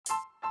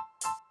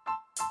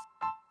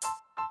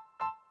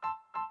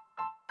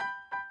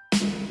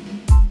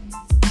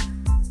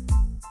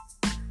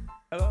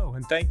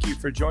thank you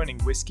for joining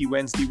Whiskey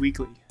Wednesday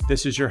Weekly.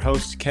 This is your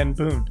host, Ken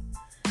Boone.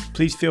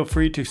 Please feel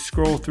free to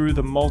scroll through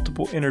the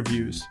multiple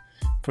interviews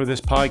for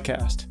this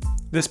podcast.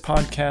 This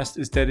podcast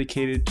is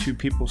dedicated to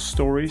people's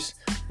stories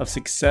of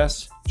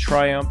success,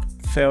 triumph,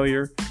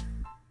 failure,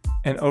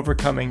 and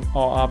overcoming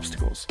all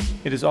obstacles.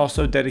 It is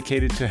also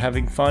dedicated to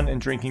having fun and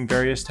drinking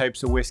various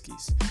types of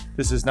whiskeys.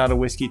 This is not a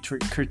whiskey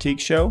critique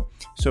show,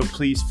 so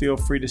please feel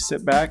free to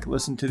sit back,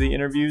 listen to the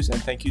interviews,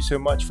 and thank you so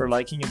much for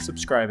liking and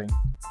subscribing.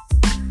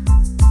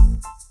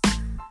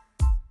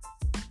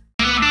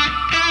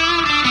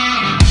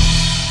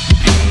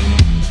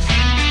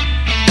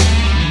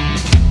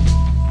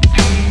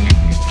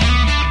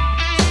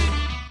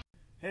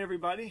 Hey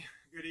everybody,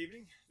 good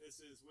evening. This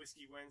is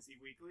Whiskey Wednesday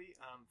Weekly,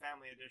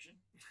 family edition,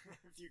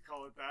 if you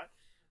call it that.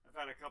 I've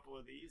had a couple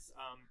of these.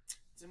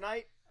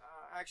 Tonight,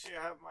 actually,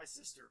 I have my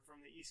sister from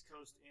the East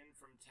Coast in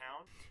from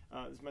town.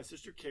 This is my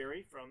sister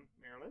Carrie from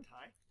Maryland.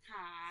 Hi.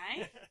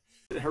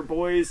 Hi. Her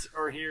boys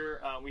are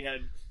here. We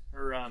had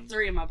her...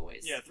 Three of my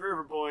boys. Yeah, three of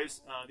her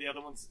boys. The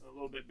other one's a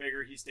little bit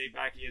bigger. He stayed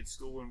back. He had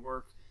school and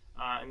work.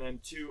 And then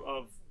two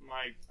of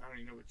my, I don't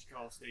even know what you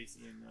call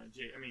Stacy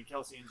and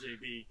Kelsey and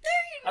JB.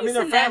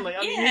 They're family.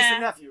 Niece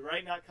and nephew,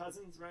 right? Not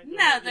cousins, right?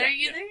 They're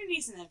your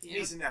niece and nephew.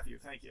 Niece and nephew,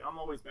 thank you. I'm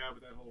always bad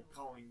with that whole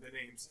calling the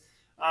names.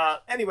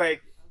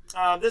 Anyway,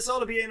 this ought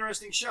to be an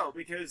interesting show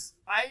because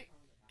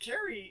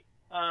Carrie,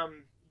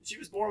 she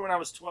was born when I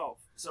was 12.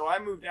 So I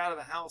moved out of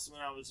the house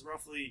when I was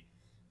roughly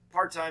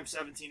part-time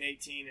 17,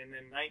 18, and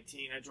then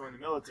 19 I joined the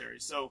military.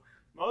 So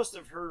most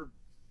of her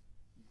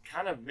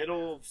kind of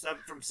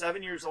from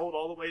 7 years old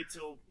all the way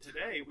till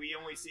today, we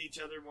only see each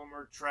other when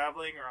we're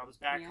traveling or I was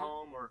back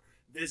home or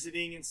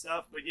visiting and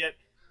stuff, but yet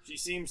she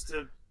seems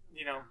to,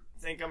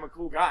 think I'm a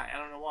cool guy. I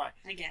don't know why.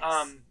 I guess.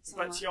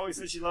 But she always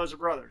says she loves her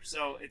brother,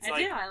 so it's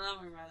I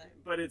love my brother.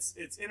 But it's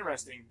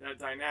interesting, that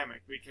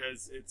dynamic,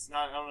 because it's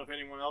not, I don't know if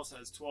anyone else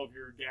has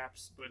 12-year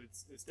gaps, but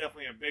it's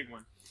definitely a big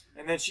one.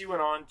 And then she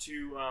went on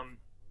to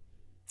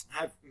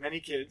have many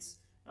kids,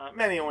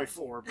 many, only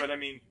 4, but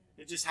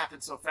it just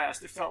happened so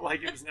fast. It felt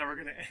like it was never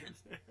going to end.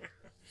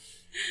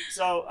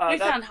 So we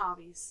found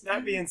hobbies.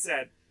 That being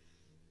said,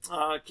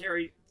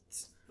 Carrie,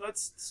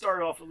 let's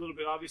start off a little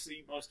bit.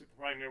 Obviously, most people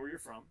probably know where you're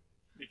from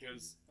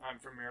because I'm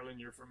from Maryland.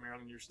 You're from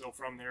Maryland. You're still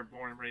from there,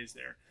 born and raised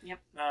there. Yep.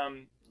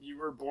 You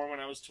were born when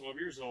I was 12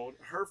 years old.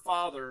 Her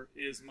father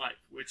is Mike,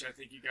 which I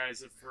think you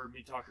guys have heard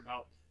me talk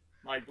about.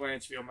 Mike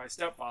Blanchfield, my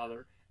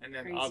stepfather, and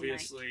then Crazy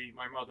obviously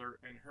Mike. my mother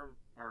and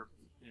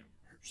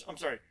I'm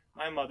sorry.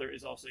 My mother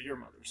is also your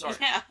mother. Sorry.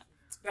 Yeah.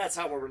 That's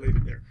how we're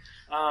related there.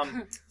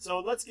 So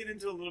let's get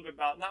into a little bit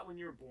about not when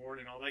you were born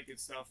and all that good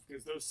stuff,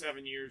 because those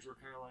 7 years were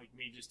kind of like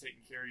me just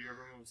taking care of you.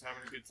 Everyone was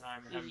having a good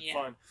time and having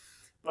fun.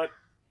 But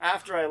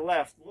after I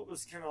left, what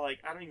was kind of like,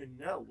 I don't even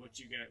know what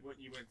you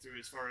went through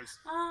as far as,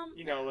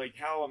 like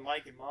how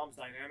Mike and Mom's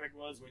dynamic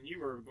was when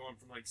you were going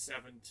from like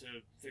 7 to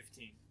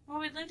 15. Well,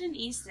 we lived in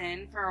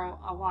Easton for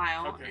a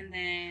while, Okay. and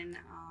then...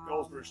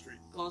 Goldsboro Street.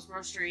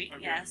 Goldsboro Street,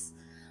 Okay. yes.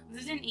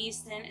 Lived in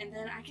Easton, and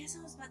then I guess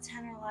I was about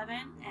 10 or 11,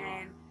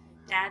 and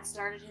Dad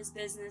started his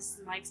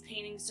business, Mike's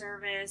Painting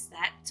Service.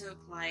 That took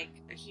like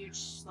a huge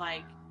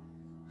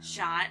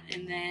shot,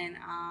 and then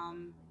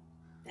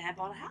Dad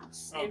bought a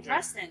house in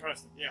Preston.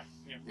 Yeah.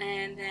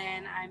 And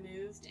then I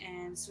moved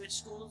and switched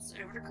schools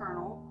over to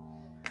Colonel,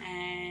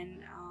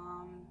 and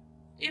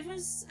it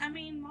was,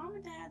 Mom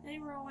and Dad, they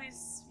were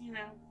always,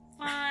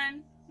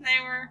 fun.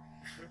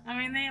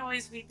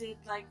 We did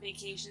like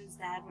vacations.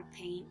 Dad would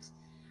paint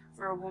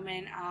for a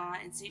woman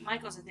in St.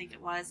 Michael's, I think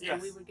it was, yes.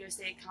 and we would go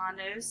stay at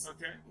condos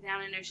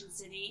down in Ocean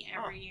City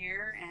every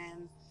year,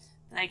 and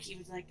he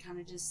would kind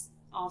of just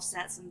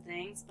offset some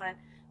things. But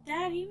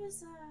Dad, he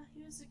was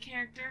a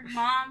character.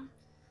 Mom,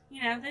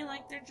 they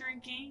liked their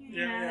drinking.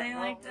 They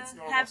liked to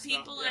have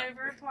people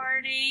over,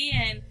 party,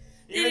 and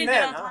they even didn't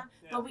then, do it all the time.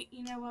 Yeah. But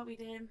you know what we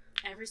did?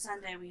 Every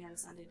Sunday we had a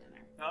Sunday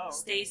dinner. Oh, okay.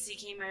 Stacy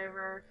came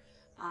over.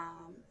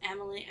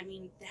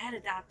 Emily, Dad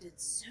adopted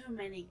so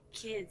many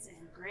kids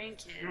and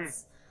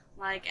grandkids.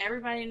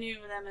 Everybody knew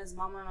them as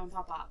Mama and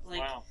Papa.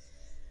 Wow.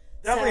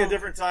 Definitely a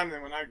different time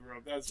than when I grew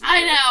up. That's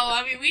I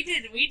know. We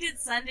did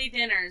Sunday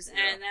dinners,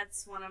 and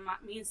that's one of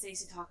me and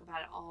Stacy talk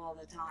about it all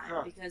the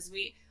time because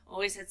we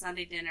always had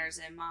Sunday dinners,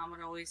 and Mom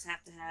would always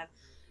have to have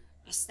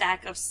a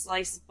stack of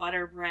sliced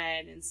butter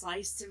bread and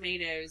sliced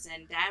tomatoes,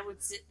 and Dad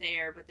would sit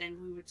there, but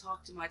then we would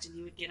talk too much, and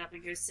he would get up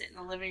and go sit in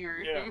the living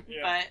room. Yeah.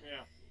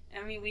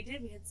 We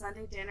did. We had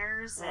Sunday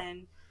dinners,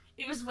 and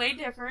it was way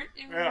different.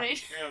 It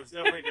was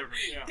definitely different.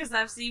 Yeah. Because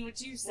I've seen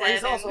what you said. Well,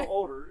 he's also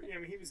older.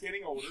 He was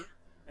getting older,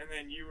 and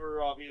then you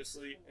were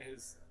obviously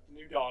his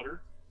new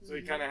daughter, so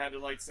he kind of had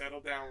to settle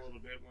down a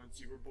little bit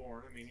once you were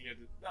born. He had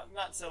to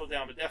not settle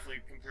down, but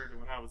definitely compared to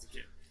when I was a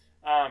kid.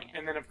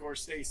 And then of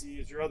course Stacy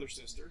is your other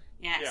sister.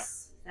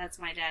 Yes, that's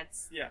my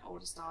dad's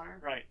oldest daughter.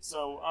 Right.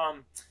 So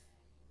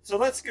So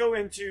let's go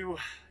into,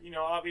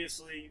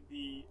 obviously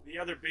the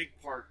other big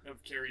part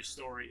of Carrie's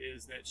story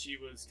is that she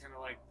was kind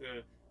of like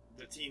the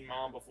teen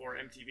mom before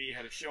MTV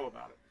had a show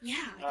about it. Yeah,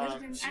 I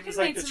could have She made was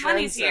like the some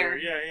monies here.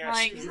 trendsetter. Yeah,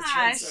 Like, she was the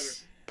gosh.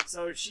 trendsetter.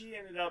 So she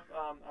ended up,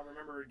 I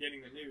remember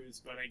getting the news,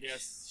 but I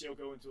guess she'll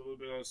go into a little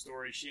bit of a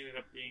story. She ended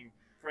up being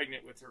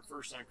pregnant with her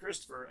first son,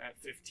 Christopher, at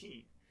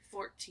 15.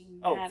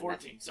 14. Oh,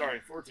 14. Sorry,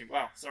 14.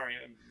 Wow, sorry.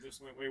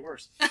 This went way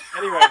worse.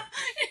 Anyway.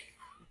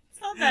 It's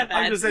not that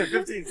bad. I'm just saying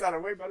 15 sounded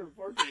way better than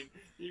 14.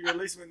 You at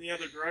least went in the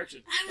other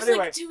direction. I was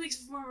anyway, like 2 weeks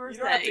before my birthday.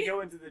 You don't have to go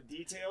into the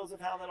details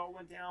of how that all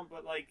went down,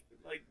 but like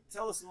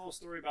tell us a little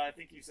story about. I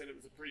think you said it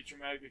was a pretty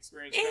traumatic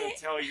experience. Kind of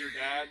tell your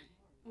dad.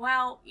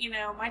 Well,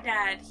 my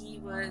dad, he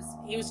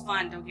was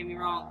fun. Don't get me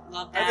wrong.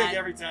 Love Dad. I think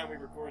every time we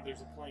record, there's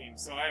a plane,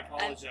 so I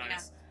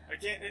apologize. I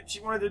can't.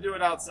 She wanted to do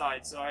it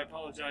outside, so I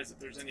apologize if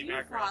there's any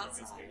background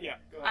noise. Yeah,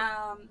 go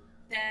ahead.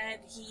 Dad,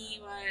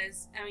 he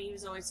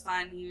was always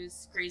fun. He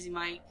was crazy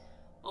Mike,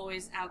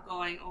 always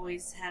outgoing,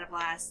 always had a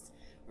blast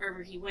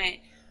wherever he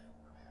went.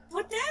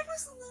 But Dad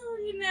was a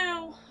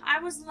little,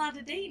 I wasn't allowed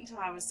to date until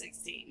I was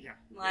 16. Yeah,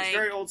 like, he's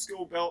very old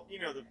school. Belt,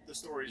 the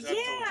stories. I've told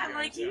you guys,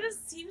 like he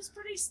was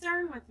pretty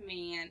stern with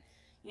me, and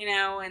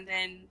and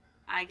then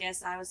I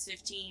guess I was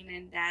 15,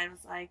 and Dad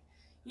was like,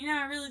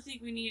 I really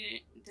think we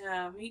need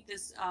to meet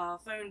this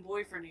phone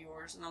boyfriend of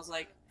yours, and I was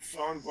like,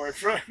 phone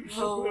boyfriend?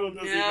 Oh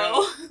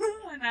no,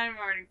 and I'm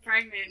already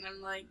pregnant, and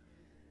I'm like,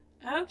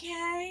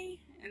 okay,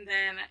 and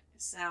then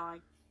so I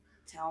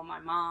tell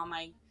my mom,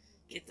 I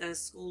get the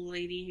school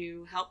lady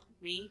who helped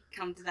me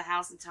come to the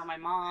house and tell my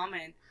mom,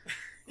 and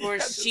of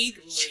course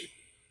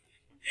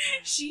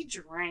she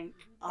drank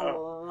a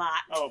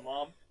lot. Oh,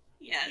 Mom?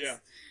 Yes. Yeah.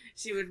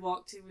 We would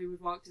walk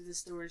to the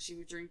store, and she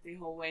would drink the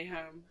whole way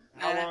home.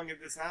 How long did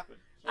this happen?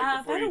 About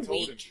before you a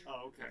told week. Him?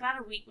 Oh, okay. About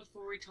a week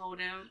before we told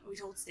him. We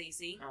told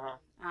Stacy.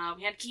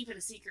 We had to keep it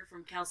a secret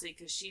from Kelsey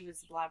because she was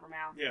the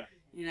blabbermouth.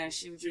 Yeah.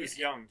 She was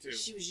young too.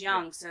 She was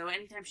young, so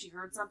anytime she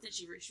heard something,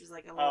 she was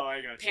like a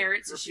little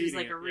parrot, so she was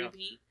like a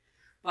repeat.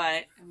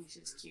 But she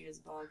was cute as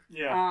a bug.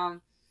 Yeah.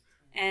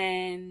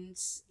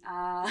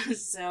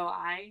 So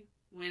I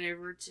went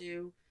over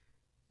to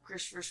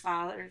Christopher's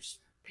father's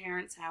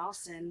parents'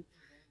 house, and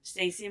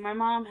Stacy and my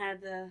mom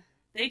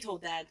they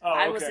told Dad.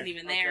 I wasn't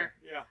even there.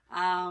 Yeah.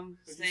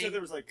 But you said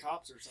there was like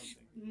cops or something.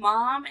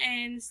 Mom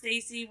and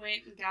Stacy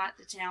went and got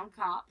the town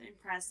cop in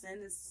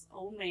Preston, this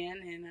old man,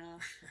 and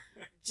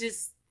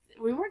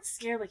we weren't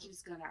scared like he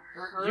was gonna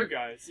hurt you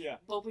guys. Yeah.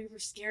 But we were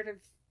scared of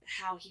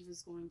how he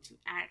was going to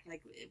act.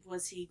 Like,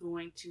 was he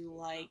going to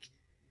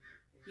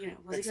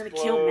was he going to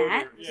kill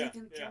Matt? Was he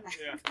going to kill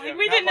Matt?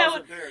 We didn't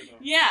know.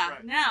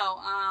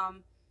 No.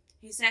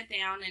 He sat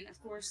down, and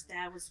of course,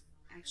 Dad was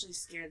actually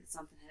scared that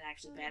something had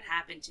actually bad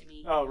happened to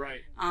me. Oh,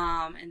 right.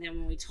 And then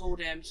when we told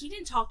him, he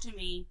didn't talk to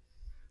me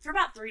for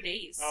about 3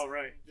 days. Oh,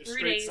 right. Just 3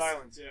 straight days.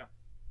 Silence, yeah.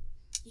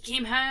 He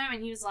came home,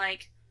 and he was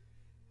like,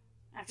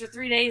 after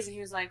 3 days, and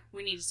he was like,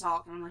 we need to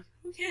talk. And I'm like,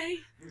 okay.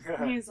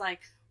 And he was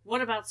like, what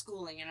about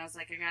schooling? And I was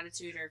like, I got a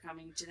tutor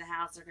coming to the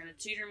house. They're going to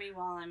tutor me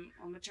while I'm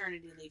on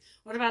maternity leave.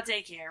 What about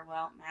daycare?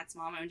 Well, Matt's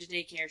mom owned a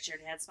daycare. She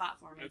already had a spot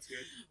for me. That's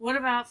good. What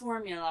about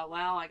formula?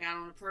 Well, I got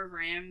on a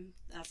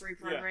free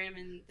program,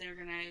 and they're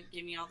going to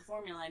give me all the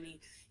formula I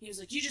need. He was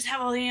like, you just have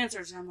all the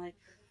answers. And I'm like,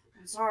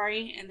 I'm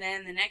sorry. And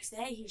then the next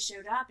day, he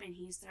showed up, and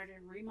he started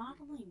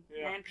remodeling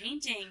and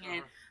painting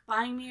and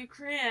buying me a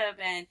crib.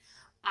 And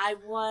I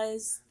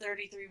was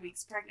 33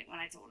 weeks pregnant when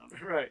I told him.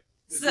 Right.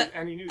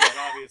 And he knew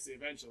that, obviously,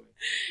 eventually.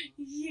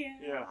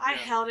 Yeah. I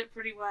held it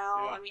pretty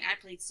well. Yeah. I mean, I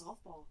played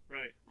softball.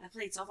 Right. I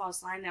played softball. I was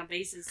sliding down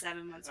bases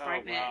 7 months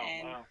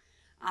pregnant. Wow,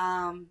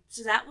 and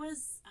so that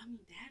was,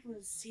 Dad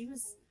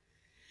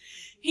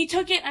he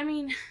took it,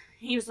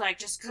 he was like,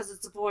 just because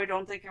it's a boy,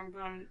 don't think I'm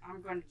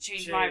going to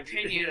change my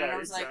opinion. Yeah, and I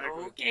was exactly.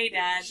 like, okay,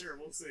 Dad. Sure,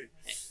 we'll see.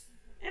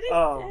 And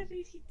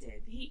he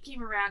did. He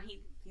came around.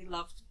 He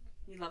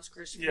loves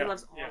Christian. He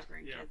loves all his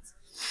grandkids. Yeah.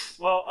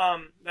 Well,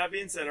 that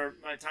being said,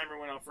 my timer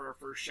went off for our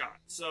first shot.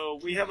 So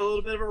we have a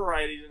little bit of a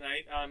variety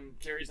tonight.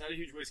 Carrie's not a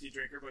huge whiskey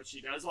drinker, but she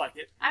does like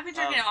it. I've been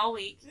drinking it all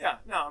week. Yeah,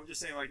 no, I'm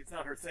just saying, it's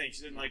not her thing.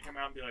 She didn't, come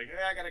out and be like,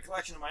 hey, I got a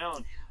collection of my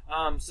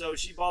own. So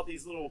she bought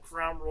these little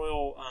Crown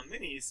Royal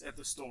minis at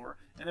the store,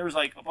 and there was,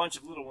 a bunch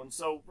of little ones.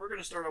 So we're going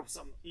to start off with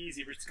something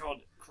easy, which is called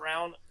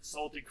Crown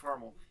Salted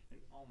Caramel. And,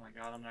 oh, my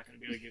God, I'm not going to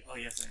be able to get... Oh,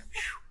 yes, I am.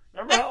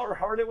 Remember how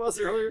hard it was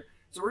earlier?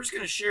 So we're just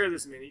going to share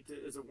this mini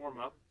as a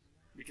warm-up,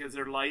 because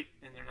they're light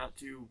and they're not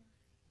too...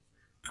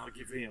 I'll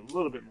give you a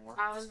little bit more.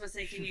 I was going to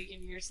say, can you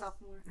give yourself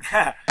more?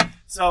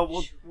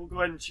 So we'll go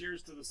ahead and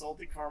cheers to the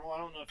salted caramel. I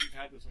don't know if you've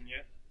had this one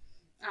yet.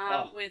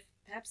 With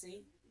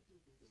Pepsi.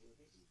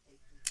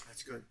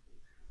 That's good.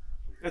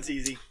 That's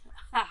easy.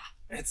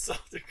 It's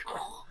salted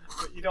caramel.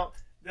 But you don't...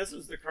 This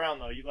was the Crown,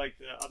 though. You like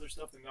the other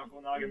stuff, the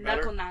Knuckle Noggin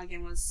better? Knuckle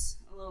Noggin was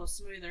a little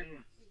smoother.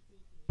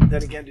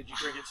 Then again, did you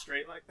drink it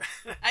straight like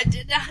that? I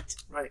did not.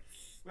 Right.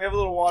 We have a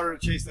little water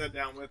to chase that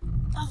down with.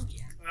 Oh,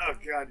 yeah. Oh,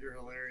 God, you're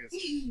hilarious.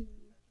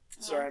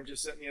 Sorry, I'm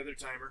just setting the other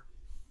timer.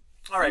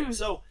 All right,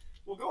 so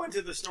we'll go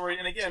into the story.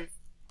 And again,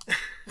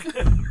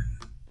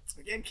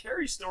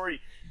 Carrie's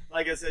story,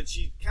 like I said,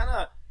 she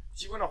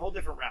went a whole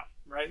different route,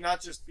 right?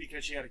 Not just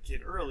because she had a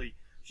kid early.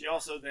 She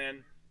also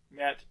then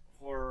met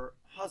her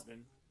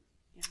husband.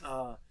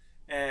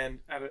 and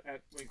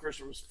when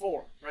Christopher was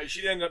 4, right?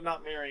 She ended up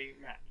not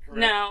marrying Matt, correct?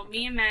 No, Okay.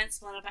 me and Matt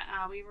split up.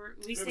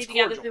 We stayed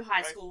together cordial, through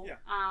high right? school. Yeah.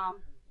 Not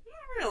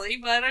really,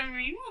 but I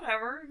mean,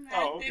 whatever.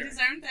 Matt did his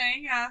own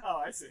thing.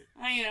 Oh, I see.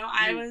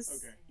 I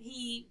was. Okay.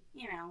 He,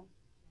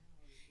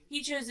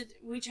 he chose it.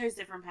 We chose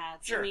different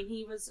paths. Sure. I mean,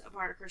 he was a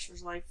part of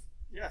Christopher's life.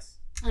 Yes.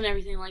 And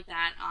everything like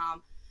that.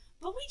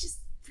 But we just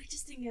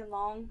didn't get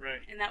along.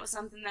 Right. And that was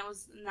something that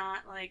was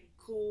not like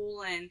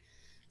cool, and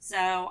so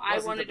I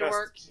wanted to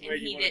work and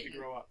he didn't. To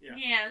grow up. Yeah.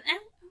 Yeah, and I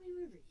mean,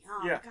 we were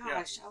young. Yeah,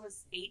 Gosh, I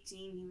was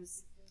 18. He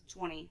was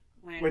 20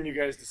 when you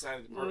guys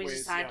decided to part ways. When we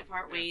decided to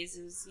part ways,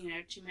 it was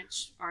too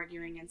much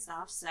arguing and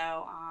stuff.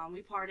 So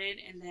we parted,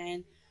 and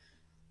then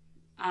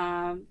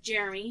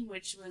Jeremy,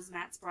 which was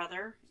Matt's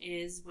brother,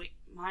 is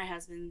my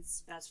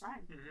husband's best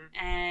friend,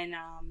 and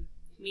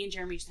me and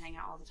Jeremy used to hang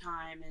out all the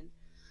time, and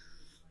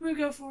we would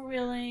go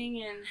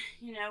 4-wheeling and,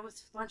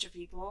 with a bunch of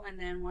people. And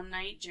then one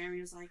night, Jeremy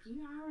was like, I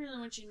really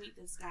want you to meet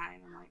this guy.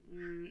 And I'm like,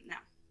 no.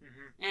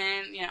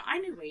 And, I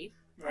knew Wade.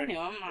 Right. I knew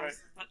him. Right.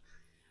 But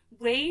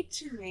Wade,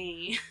 to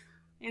me,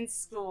 in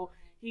school,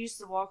 he used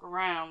to walk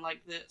around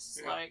like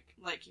this, like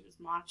he was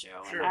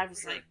macho. Sure, and I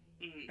was like,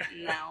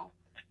 no,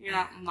 you're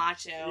not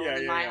macho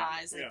in my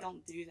eyes. Like,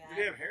 don't do that. Did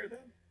he have hair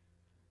then?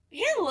 He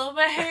had a little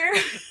bit of hair.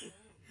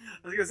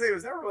 I was gonna say, he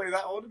was never really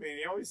that old to me, and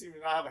he always seemed to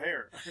not have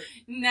hair.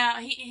 No,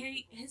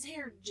 his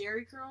hair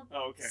jerry curled.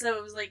 Oh, okay. So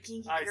it was like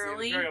kinky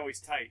curly. It was very always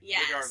tight.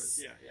 Yes. Regardless,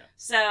 yeah.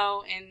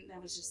 So, and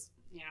that was just,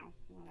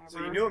 whatever. So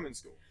you knew him in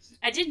school?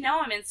 I did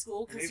know him in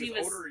school because he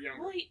was older or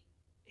younger? Well,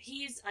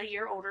 he's a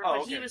year older, Oh,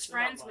 but okay. he was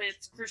friends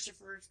with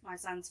Christopher, my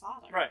son's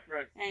father. Right.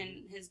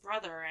 And his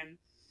brother, and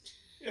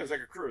yeah, it was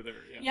like a crew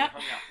there. Yeah. Yep.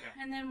 Hung out, yeah.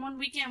 And then one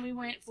weekend we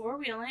went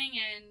 4-wheeling,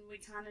 and we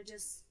kind of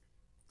just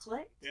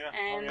clicked. Yeah.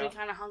 And we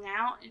kind of hung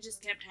out and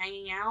just kept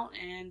hanging out,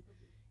 and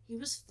he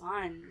was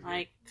fun.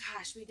 Like,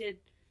 gosh, we did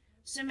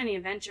so many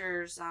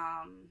adventures,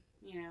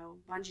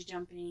 bungee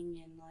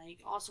jumping and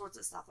like all sorts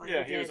of stuff. Like,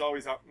 yeah, he was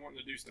always out wanting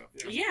to do stuff.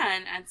 Yeah,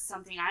 and that's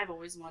something I've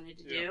always wanted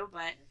to do,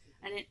 but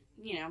I didn't,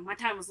 my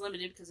time was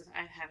limited because of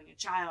having a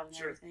child and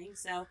everything.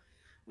 So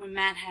when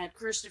Matt had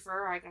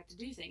Christopher, I got to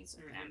do things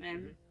with him,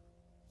 and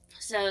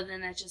so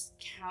then that's just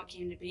how it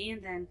came to be.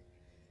 And then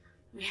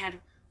we had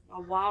a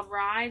wild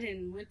ride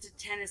and went to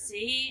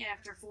Tennessee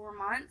after 4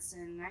 months,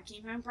 and I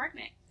came home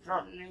pregnant.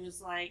 And it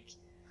was like,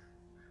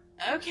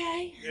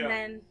 okay. Yeah. And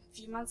then a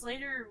few months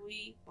later,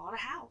 we bought a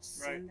house.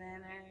 Right. And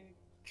then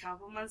a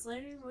couple months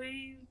later,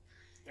 we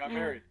got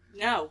married.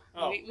 No.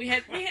 Oh. We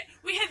had that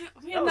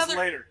another. was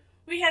later.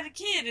 We had a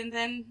kid, and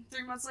then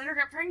 3 months later,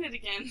 got pregnant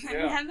again.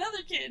 And we had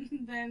another kid.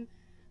 And then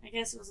I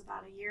guess it was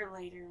about a year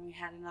later, and we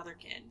had another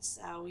kid.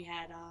 So we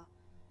had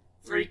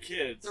 3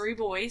 kids. 3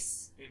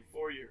 boys. In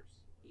 4 years.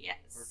 Yes.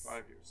 Or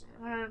 5 years,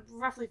 somewhere.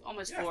 Roughly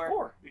almost 4.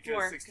 4. Because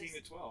 4, 16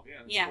 to 12.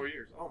 Yeah, that's 4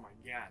 years. Oh my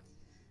God.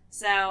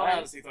 So I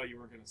honestly thought you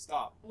weren't going to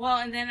stop. Well,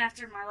 and then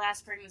after my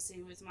last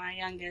pregnancy with my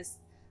youngest,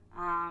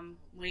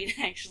 Wade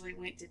actually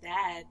went to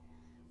Dad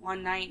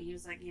one night, and he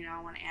was like,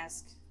 I want to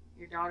ask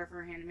your daughter for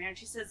her hand in marriage.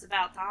 She said, it's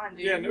about time,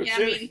 dude. Yeah, no kidding.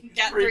 kidding. I mean,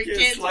 got 3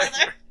 kids with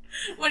her.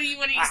 What do you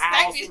a expect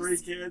house, me to 3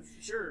 say? kids,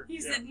 sure.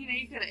 He said,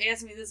 you could have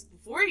asked me this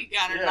before you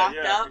got her Yeah, knocked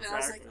yeah, up. And I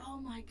was like, exactly.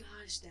 oh my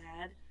gosh,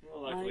 Dad.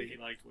 Well, luckily he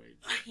liked Wade.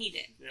 He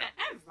did. Yeah.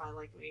 Everybody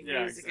liked Wade. Yeah,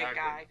 He was a good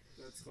guy.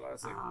 That's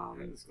classic.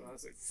 That is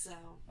classic. So.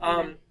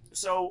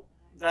 So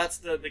that's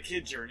the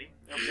kid journey,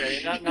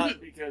 okay? And not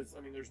because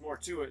there's more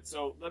to it.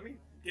 So let me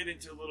get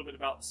into a little bit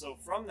about. So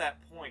from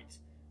that point,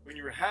 when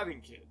you were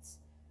having kids,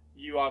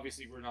 you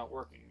obviously were not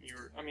working. You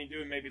were,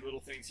 doing maybe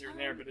little things here and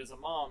there. But as a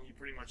mom, you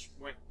pretty much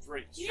went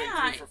straight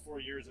through for 4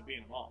 years of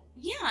being a mom.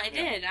 Yeah, I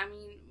did.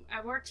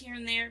 I worked here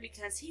and there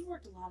because he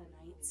worked a lot of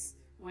nights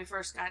when we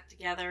first got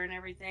together and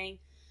everything.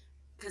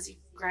 Because he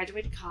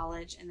graduated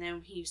college, and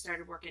then he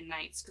started working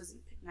nights because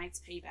nights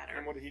pay better.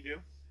 And what did he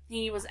do?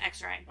 He was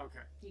X-ray.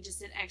 Okay. He just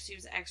did He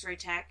was an X-ray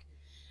tech.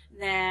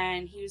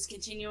 Then he was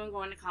continuing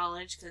going to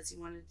college because he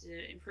wanted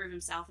to improve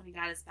himself, and he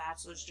got his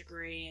bachelor's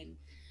degree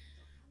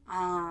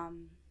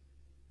and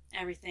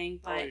everything.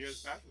 But he got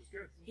his bachelor's,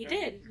 good. He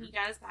did. He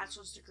got his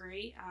bachelor's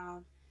degree.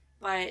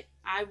 But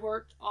I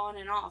worked on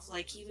and off.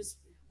 Like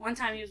one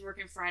time he was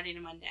working Friday to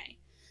Monday.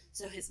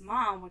 So his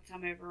mom would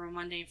come over on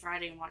Monday and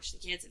Friday and watch the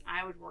kids, and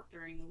I would work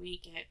during the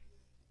week at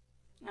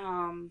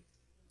a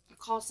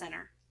call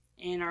center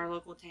in our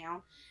local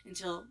town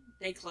until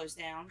they closed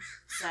down.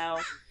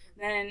 So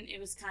then it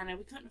was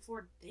we couldn't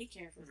afford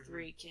daycare for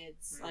 3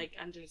 kids, like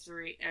under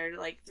 3, or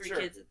like 3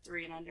 kids at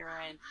 3 and under,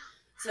 and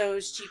so it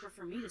was cheaper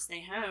for me to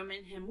stay home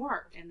and him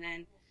work. And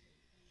then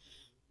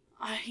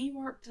he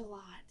worked a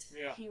lot.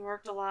 Yeah. He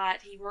worked a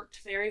lot. He worked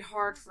very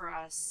hard for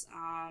us,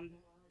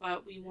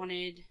 but we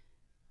wanted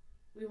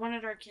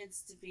our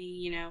kids to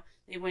be,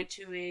 they went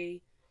to a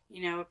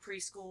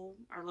preschool,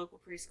 our local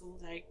preschool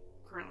that I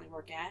currently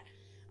work at.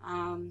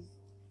 And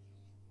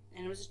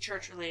it was a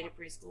church-related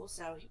preschool,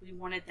 so we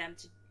wanted them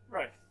to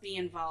be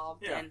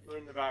involved. Yeah, and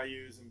learn the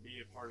values and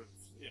be a part of,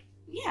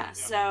 Yeah,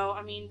 so,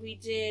 we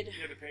did...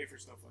 He had to pay for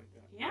stuff like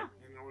that. Yeah.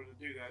 In order to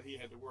do that, he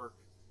had to work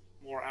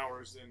more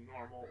hours than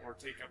normal or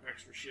take up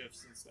extra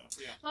shifts and stuff.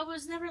 Yeah. But it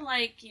was never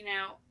like,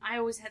 I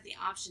always had the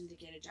option to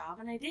get a job,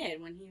 and I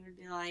did. When he would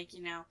be like,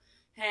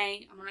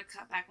 hey, I'm going to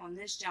cut back on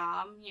this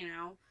job,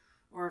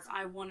 or if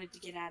I wanted to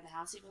get out of the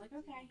house, he'd be like,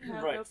 okay,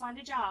 Right. go find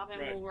a job,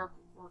 and Right. we'll work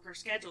our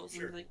schedules.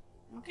 Sure. And I'd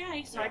be like,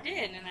 okay, so Yeah. I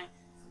did, and I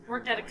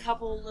worked at a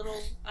couple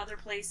little other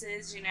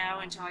places,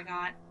 until I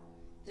got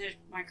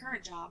my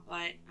current job,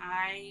 but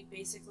I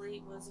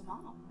basically was a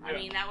mom. Yeah. I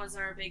mean, that was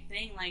our big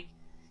thing. Like,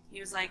 he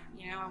was like,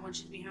 I want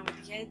you to be home with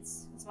the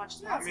kids as much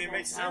as Yeah, possible. I mean, it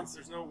makes sense.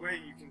 There's no way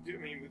you can do.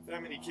 I mean, with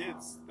that many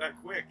kids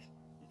that quick,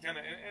 you kind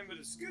of. But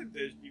it's good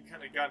that you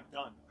kind of got it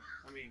done.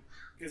 I mean,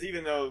 because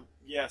even though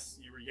yes,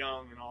 you were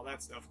young and all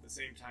that stuff, at the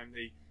same time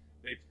they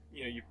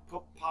you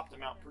popped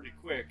them out pretty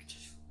quick.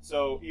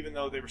 So even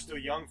though they were still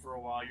young for a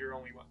while, you're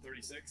only what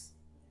 36.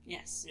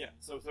 Yes. Yeah.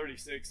 So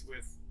 36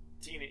 with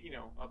teenage.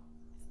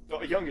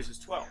 The youngest is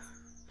 12.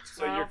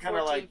 So 12, you're kind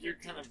of 14, like you're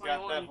 15, kind of got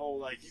 21. that whole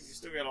like you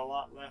still got a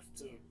lot left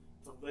to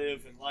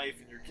live in life,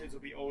 and your kids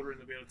will be older and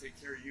they'll be able to take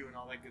care of you and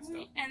all that good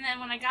stuff. And then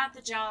when I got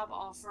the job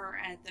offer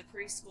at the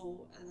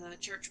preschool, the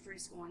church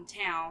preschool in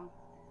town,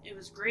 it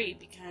was great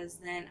because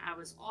then I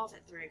was off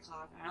at 3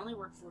 o'clock. I only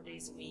worked 4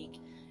 days a week,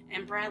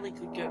 and Bradley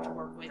could go to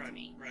work with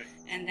me. Right.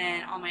 And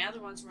then all my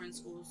other ones were in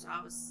school, so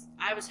I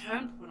was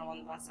home to put them on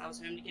the bus. I was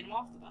home to get them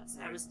off the bus.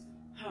 Right. I was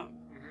home,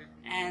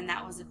 Mm-hmm. and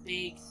that was a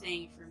big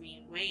thing for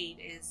me and Wade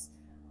is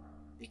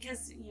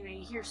because you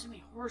hear so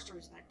many horror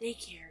stories about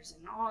daycares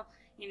and all.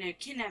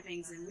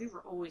 Kidnappings, and we were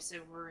always so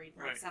worried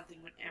like Right.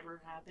 something would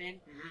ever happen.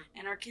 Mm-hmm.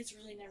 And our kids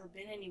really never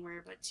been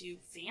anywhere but to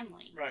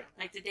family. Right.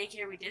 Like the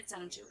daycare we did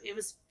send them to, it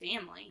was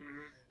family.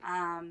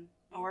 Mm-hmm.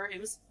 Or it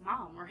was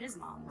mom or his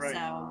mom. Right.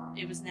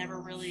 So it was never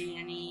really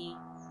any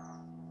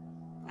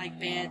like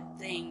bad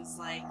things.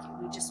 Like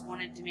we just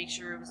wanted to make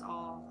sure it was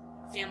all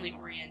family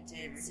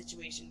oriented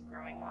situation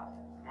growing up.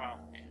 Wow.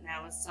 And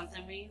that was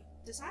something we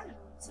decided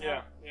on. So.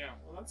 Yeah.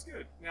 Well, that's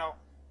good. Now,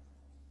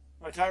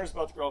 my timer's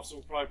about to go off, so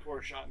we'll probably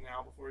pour a shot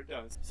now before it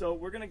does. So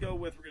we're gonna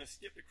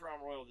skip the Crown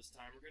Royal this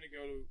time. We're gonna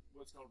go to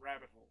what's called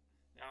Rabbit Hole.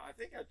 Now, I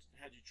think I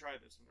had you try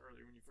this one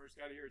earlier when you first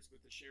got here. It's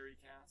with the sherry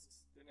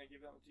casks. Didn't I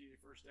give that one to you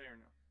the first day or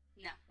no?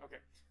 No.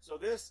 Okay.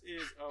 So this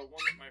is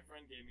one that my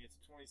friend gave me. It's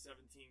a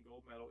 2017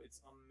 gold medal.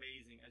 It's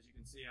amazing. As you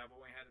can see, I've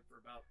only had it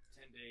for about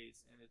 10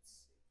 days, and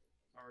it's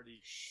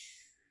already.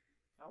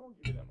 I won't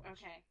give you that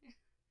much. Okay.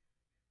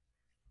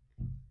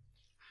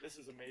 This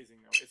is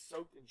amazing, though. It's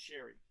soaked in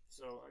sherry.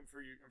 So I'm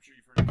sure you've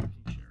heard of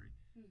cooking sherry.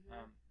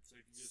 Mm-hmm. So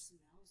you can It just.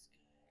 smells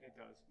good. It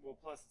does. Well,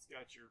 plus it's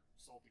got your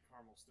salty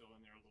caramel still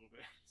in there a little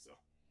bit. So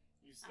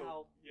you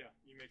still. Oh. Yeah,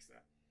 you mix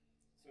that.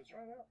 So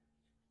try it out.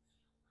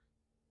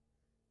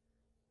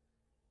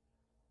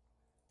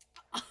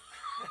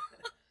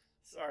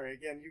 Sorry,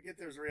 again, you get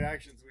those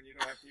reactions when you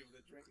don't have people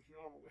that drink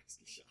normal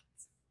whiskey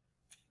shots.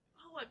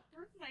 Oh, it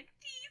burned my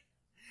teeth.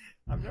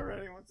 I've never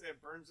had anyone say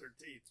it burns their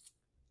teeth.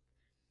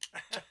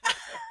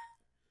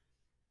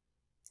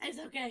 It's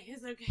okay.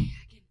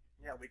 I can.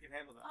 Yeah, we can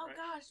handle that, Oh right?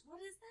 gosh,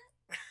 what is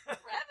that?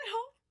 Rabbit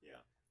hole?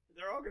 Yeah.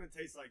 They're all going to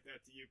taste like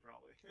that to you,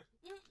 probably.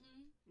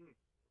 Mm-mm.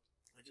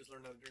 I just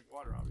learned how to drink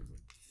water, obviously.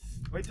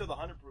 Wait till the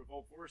 100-proof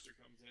Old Forester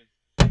comes in.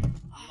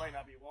 You might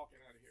not be walking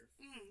out of here.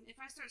 If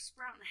I start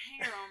sprouting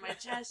hair on my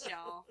chest,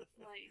 y'all.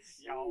 Like,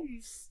 Y'all.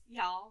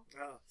 Y'all.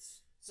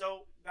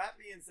 So, that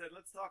being said,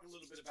 let's talk a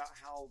little bit about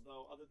how,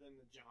 though, other than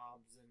the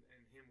jobs and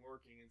him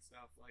working and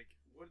stuff, like,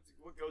 what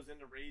goes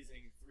into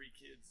raising 3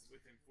 kids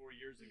within 4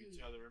 years of each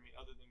other? I mean,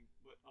 other than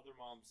what other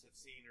moms have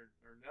seen or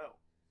know.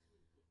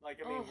 Like,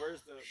 I mean,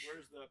 where's the,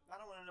 I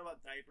don't want to know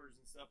about diapers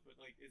and stuff, but,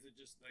 like, is it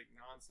just, like,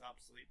 nonstop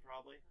sleep,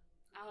 probably?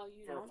 Oh,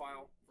 For a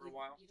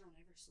while? You don't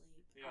ever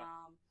sleep.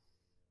 Yeah.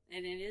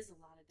 And it is a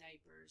lot of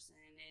diapers,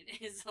 and it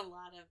is a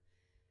lot of.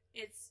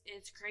 It's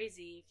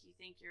crazy. If you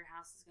think your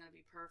house is going to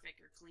be perfect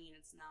or clean,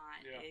 it's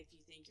not. Yeah. If you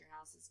think your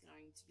house is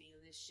going to be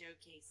this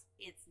showcase,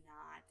 it's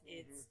not.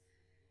 Mm-hmm. It's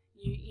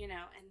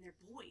and they're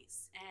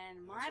boys, and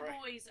my That's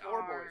right. boys 4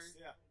 are. boys,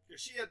 yeah. Because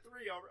she had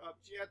 3.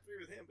 She had 3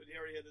 with him, but he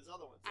already had this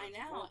other one. So I it's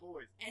know.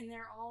 4 boys. And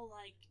they're all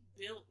like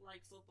built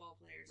like football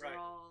players. Right.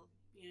 They're all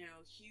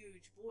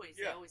huge boys.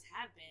 Yeah. They always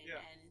have been, Yeah.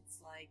 and it's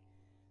like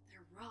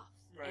they're rough.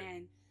 Right.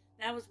 And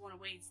that was one of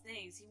Wade's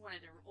things. He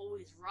wanted to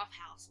always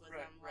roughhouse with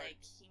Right, them. right.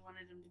 Like he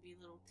wanted them to be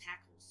little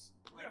tackles.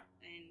 Yeah.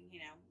 And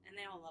and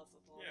they all love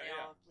football. Yeah, they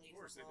yeah. all play Of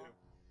course football. they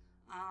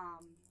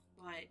do.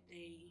 But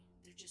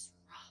they're just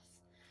rough.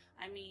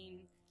 I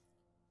mean,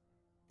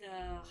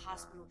 the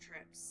hospital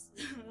trips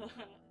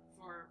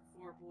for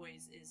 4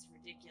 boys is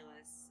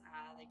ridiculous.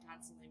 They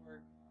constantly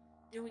were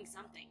doing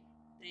something.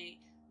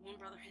 One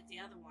brother hit the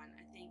other one.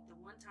 I think the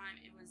one time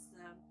it was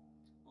the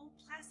old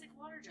plastic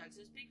water jugs,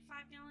 those big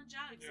 5-gallon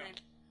jugs, Yeah. and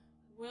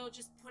Will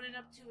just put it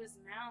up to his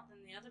mouth, and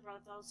the other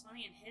brother thought it was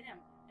funny and hit him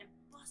and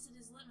busted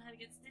his lip and had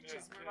to get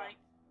stitches. Yeah, and we're yeah. like,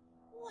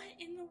 what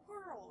in the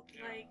world?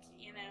 Yeah. Like,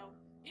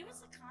 it was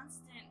a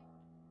constant.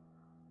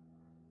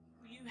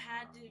 You you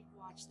had to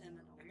watch them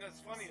at all. And that's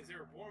funny, is they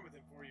were born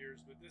within 4 years,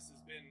 but this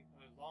has been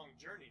a long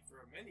journey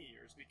for many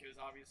years because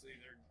obviously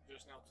they're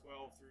just now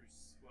 12 through,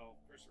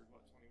 well, Christopher's what,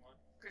 21?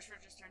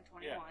 Christopher just turned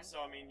 21. Yeah, so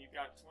I mean, you've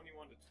got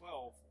 21 to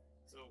 12,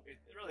 so it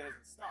really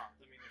hasn't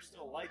stopped. I mean, they're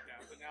still like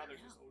that, but now they're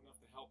just old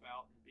enough to help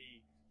out and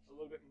be a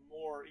little bit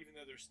more, even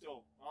though they're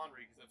still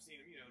ornery, because I've seen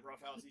them,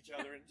 roughhouse each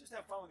other and just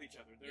have fun with each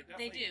other. They're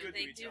definitely good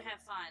to each other. They do have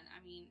fun. I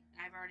mean,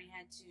 I've already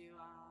had to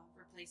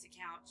replace a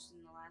couch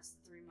in the last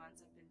 3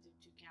 months. I've been to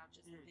 2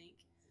 couches, I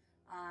think,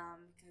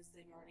 because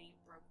they've already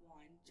broke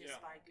one just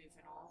by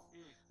goofing off. I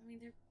mean,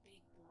 they're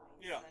big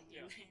boys. Yeah, I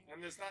mean, and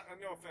there's not,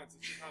 no offense,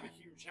 it's just not a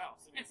huge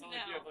house. I mean, it's not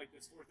like you have like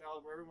this 4,000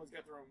 where everyone's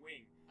got their own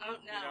wing.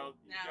 Oh, no,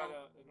 you've got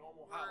a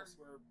normal house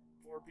where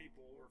 4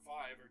 people or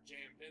 5 are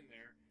jammed in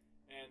there.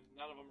 And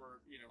none of them are,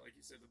 like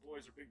you said, the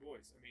boys are big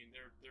boys. I mean,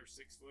 they're 6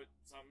 foot,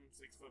 some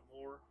 6 foot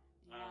more.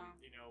 Yeah.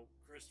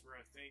 Christopher,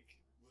 I think,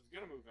 was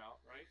gonna move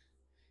out, right?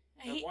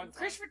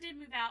 Christopher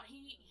did move out.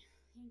 He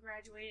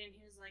graduated and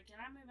he was like, "Can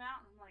I move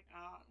out?" And I'm like,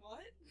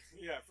 what?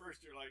 Yeah, at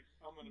first you're like,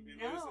 I'm gonna be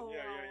losing.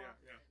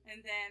 Yeah.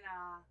 And then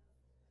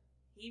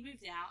he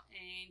moved out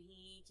and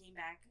he came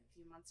back a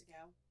few months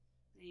ago.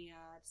 He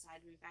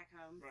decided to move back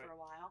home for a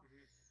while.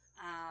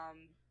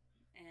 Mm-hmm.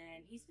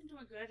 And he's been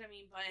doing good. I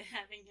mean, by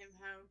having him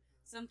home,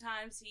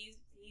 sometimes he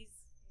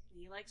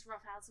likes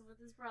roughhousing with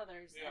his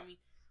brothers. Yeah. I mean,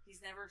 he's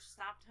never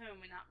stopped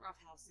home and not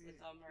roughhoused with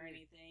them or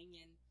anything,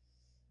 and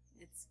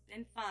it's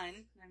been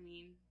fun. I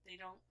mean, they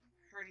don't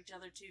hurt each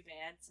other too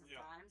bad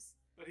sometimes.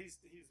 Yeah. But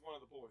he's one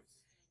of the boys.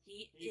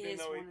 He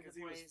is one of the boys. Because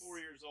he was 4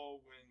 years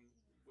old when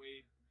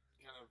Wade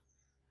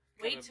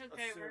took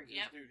over.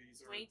 Yep.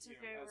 Wade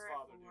took over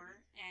at 4,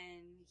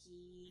 and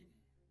he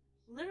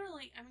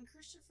literally. I mean,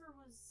 Christopher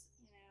was,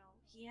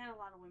 he had a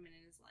lot of women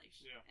in his life.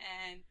 Yeah.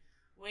 And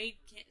Wade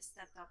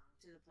stepped up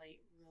to the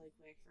plate really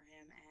quick for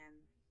him.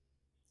 And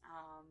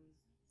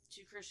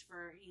to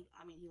Christopher, he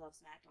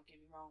loves Matt, don't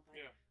get me wrong, but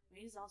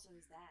Wade is also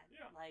his dad.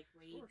 Yeah, like,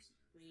 Wade was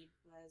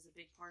a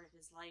big part of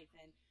his life,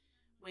 and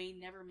Wade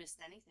never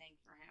missed anything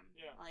for him.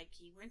 Yeah. Like,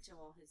 he went to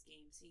all his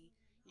games.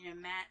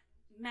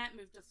 Matt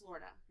moved to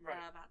Florida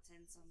about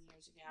 10-some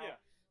years ago. Yeah.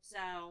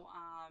 So,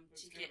 it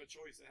was kind of a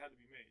choice that had to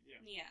be made.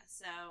 Yeah. Yeah,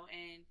 so,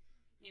 and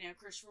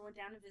Christopher went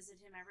down to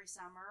visit him every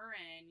summer,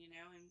 and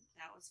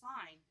that was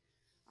fine.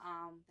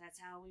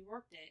 That's how we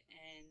worked it,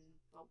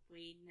 but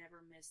Wade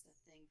never missed a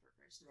thing for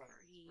Christopher.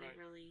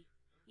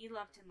 He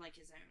loved him like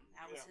his own.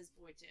 That was his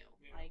boy too.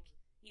 Yeah. Like,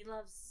 Wade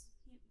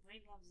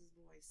loves his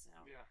boys. So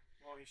yeah,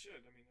 well, he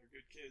should. I mean, they're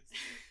good kids.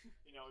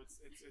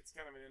 It's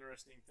kind of an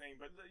interesting thing,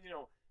 but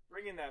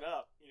bringing that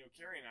up,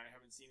 Carrie and I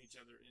haven't seen each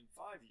other in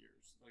 5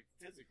 years, like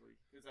physically,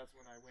 because that's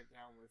when I went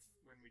down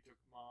when we took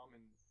Mom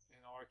and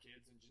all our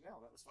kids and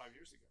Janelle. That was 5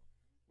 years ago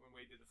when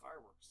Wade did the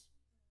fireworks.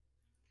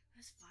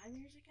 That was 5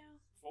 years ago?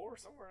 4,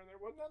 somewhere in there.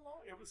 Wasn't that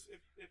long? It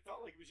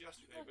felt like it was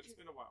yesterday, but it's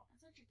been a while. I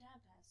thought your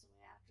dad passed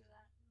away after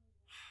that.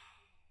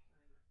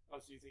 Oh,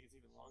 so you think it's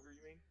even longer,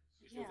 you mean?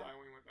 Because I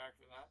only went back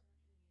for that?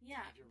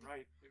 Yeah. God, you're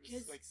right. It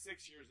was like 6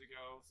 years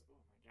ago. So, oh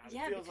my God.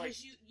 Yeah, it feels because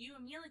like, you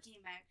immediately came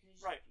back because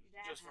right, your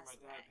dad just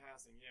passed for my dad away.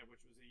 passing,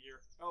 which was a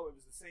year. Oh, it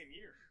was the same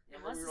year. It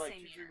was we the were like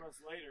same 2-3 year.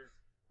 months later,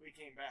 we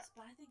came back.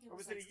 But I think it or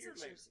was, was like it a year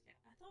 6 later? years ago.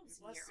 I thought it was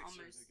It a was year 6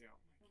 almost. years ago.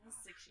 It was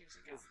 6 years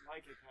ago. Because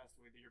Mike had passed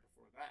away the year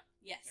before that.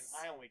 Yes.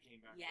 And I only came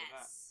back for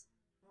that.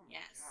 Oh my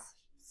yes. gosh.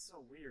 It's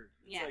so weird.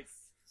 It's yes. like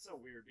so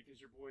weird because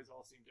your boys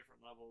all seem different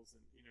levels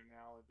and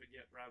now, but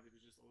yet Bradley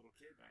was just a little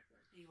kid back then.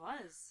 He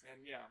was.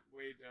 And yeah,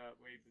 Wade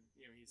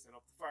he set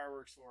up the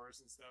fireworks for us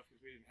and stuff because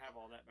we didn't have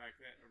all that back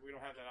then. Or we don't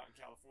have that out in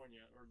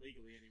California, or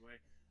legally anyway.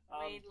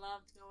 Wade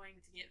loved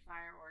going to get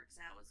fireworks.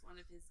 That was one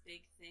of his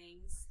big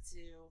things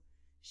to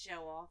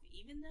show off,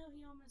 even though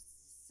he almost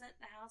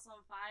set the house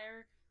on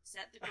fire,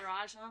 set the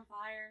garage on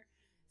fire,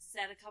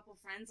 set a couple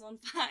friends on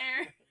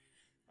fire.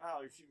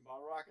 Oh, you're shooting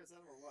bottle rockets at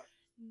him or what?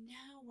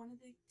 No, one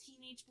of the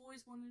teenage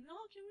boys wanted,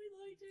 can we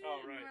light it? Oh,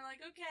 right. And we're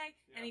like, okay.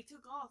 Yeah. And he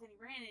took off and he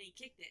ran and he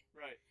kicked it.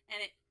 Right.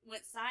 And it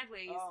went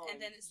sideways and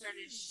then it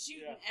started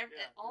shooting at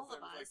all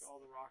of us. Like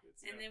all the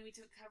rockets. And then we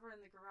took cover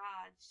in the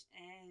garage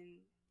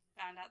and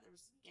found out there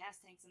was gas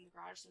tanks in the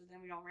garage. So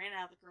then we all ran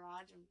out of the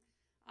garage and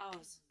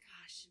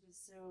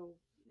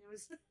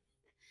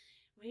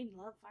Wade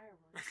loved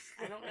fireworks.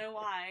 I don't know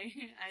why.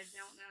 I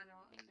don't know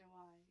why.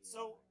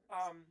 So,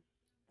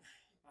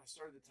 I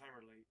started the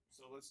timer late,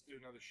 so let's do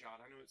another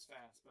shot. I know it's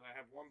fast, but I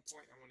have one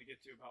point I want to get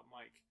to about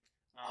Mike.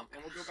 And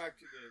we'll go back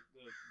to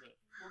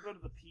we'll go to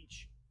the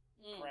peach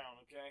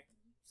crown, okay?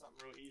 Something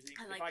real easy.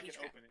 I like if I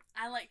peach can crown. open it.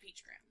 I like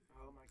peach crown.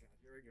 Oh my God,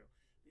 here we go.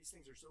 These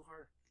things are so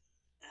hard.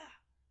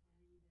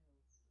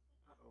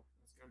 Uh-oh,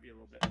 that's going to be a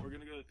little bit. We're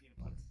going to go to the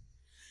peanut butter.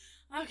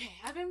 Okay,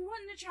 I've been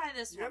wanting to try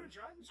this You one. haven't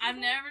tried the screwball?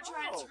 I've never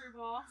tried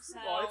screwball. So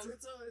Well,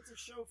 it's a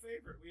show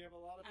favorite. We have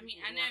a lot of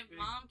people. I know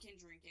Mom can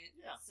drink it.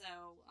 Yeah.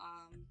 So,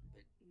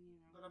 but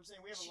But I'm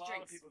saying we have a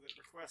lot of people that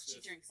request this.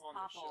 She drinks on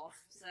Pop the show.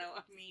 Off. So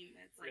I mean,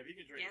 it's like if you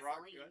can drink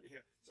gasoline. rock, yeah.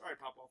 Sorry,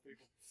 Pop Off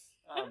people.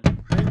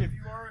 If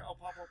you are a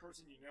Pop Off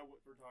person, you know what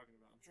we're talking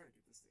about. I'm trying to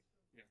get this thing.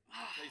 Yeah.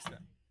 Taste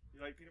that.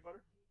 You like peanut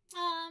butter?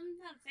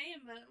 Not a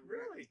fan, but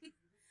Really?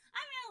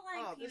 I mean, I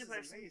like this peanut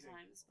butter is amazing.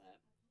 sometimes, but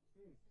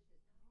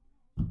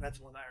That's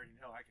one I already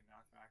know I can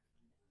knock back.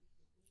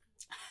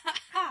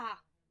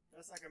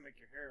 That's not gonna make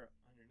your hair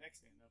on your neck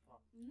stand up, huh?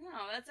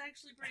 No, that's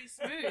actually pretty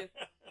smooth.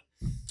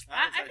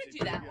 That's I could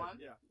actually do pretty that good. one.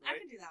 Yeah, I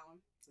right? can do that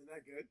one. Isn't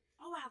that good?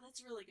 Oh wow,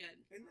 that's really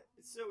good. And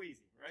it's so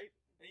easy, right?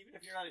 And even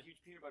if you're not a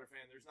huge peanut butter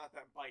fan, there's not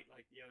that bite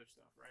like the other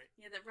stuff, right?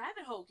 Yeah, the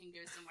rabbit hole can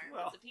go somewhere,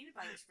 Well, but the peanut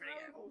butter's pretty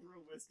Rabbit good. Hole's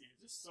real whiskey.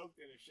 It's just soaked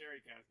in a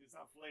sherry cask. It's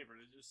not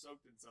flavored. It's just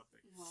soaked in something.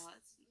 Well,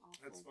 that's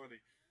awful. That's funny.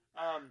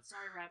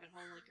 Sorry, rabbit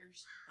hole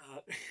lickers.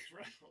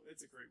 Rabbit Hole,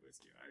 it's a great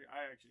whiskey.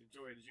 I actually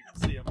enjoy it. As you can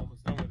see, I'm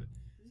almost done with it.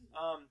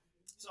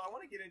 So I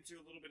want to get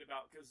into a little bit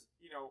about, because,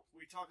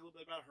 we talk a little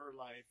bit about her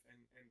life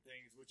and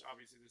things, which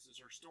obviously this is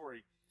her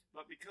story.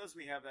 But because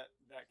we have that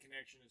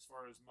connection as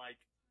far as Mike,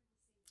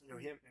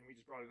 him, and we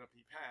just brought it up,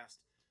 he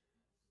passed,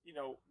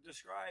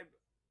 describe,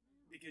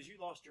 because you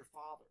lost your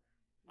father.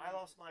 I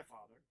lost my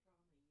father,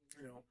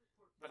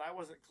 but I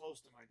wasn't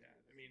close to my dad.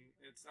 I mean,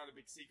 it's not a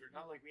big secret.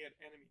 Not like we had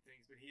enemy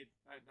things, but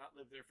I had not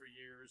lived there for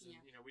years, and,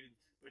 we didn't,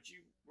 but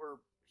you were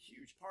a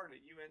huge part of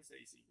it, you and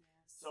Stacy.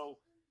 Yes. So,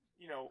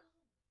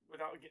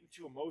 without getting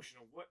too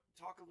emotional,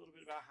 talk a little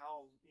bit about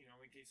how,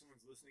 in case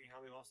someone's listening, how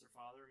they lost their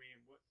father. I mean,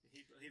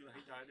 he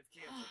died of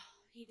cancer.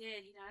 He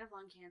did. He died of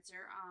lung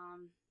cancer.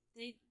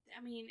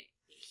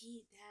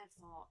 Dad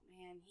fought,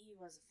 man. He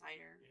was a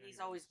fighter. Yeah,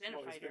 he's always been a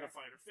fighter. He's been a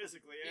fighter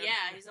physically. And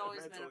yeah, he's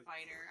always been a mentally.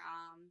 fighter.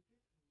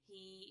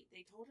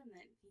 They told him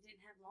that he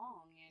didn't have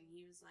long, and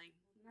he was like,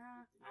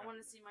 "Nah, I want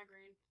to see my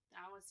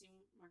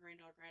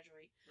granddaughter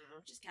graduate,"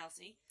 which is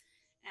Kelsey.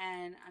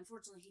 And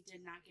unfortunately, he did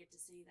not get to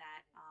see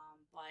that.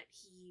 But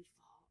he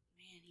fought,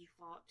 man. He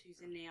fought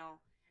tooth and nail,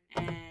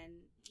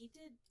 and he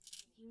did.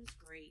 He was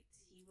great.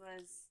 He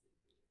was.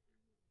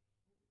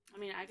 I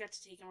mean, I got to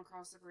take him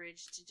across the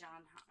bridge to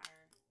John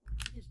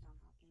Hopkins,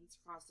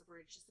 across the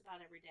bridge just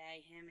about every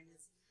day. Him and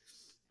his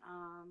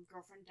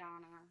girlfriend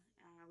Donna.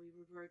 We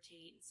would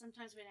rotate.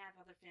 Sometimes we'd have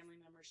other family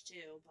members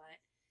too,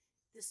 but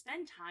to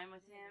spend time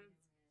with him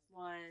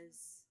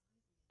was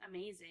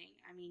amazing.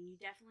 I mean, you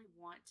definitely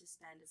want to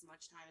spend as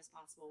much time as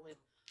possible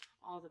with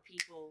all the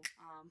people,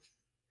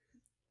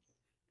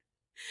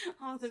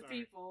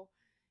 people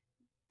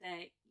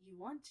that you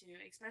want to,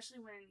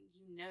 especially when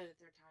you know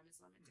that their time is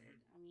limited.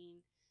 Mm-hmm. I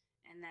mean,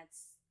 and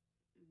that's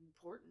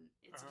important.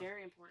 It's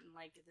very important.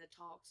 Like the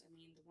talks. I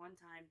mean, the one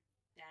time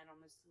Dad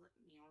almost lit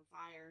me on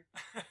fire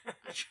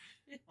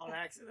on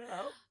accident.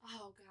 I hope.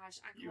 Oh gosh,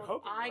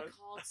 I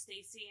called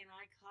Stacy and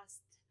I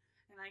cussed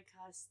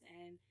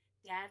and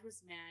Dad was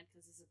mad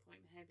because his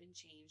appointment had been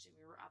changed and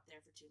we were up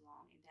there for too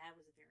long. And Dad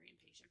was a very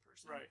impatient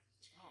person. Right.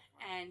 Oh,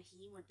 wow. And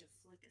he went to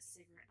flick a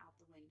cigarette out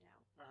the window.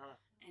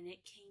 And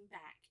it came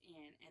back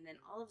in. And then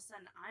all of a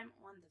sudden, I'm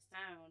on the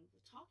phone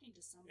talking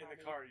to somebody. In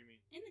the car, you mean?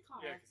 In the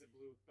car. Yeah, because it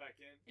blew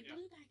back in. It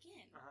blew back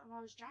in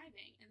while I was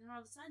driving. And then all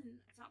of a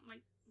sudden, I felt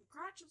my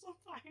crotch was on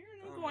fire.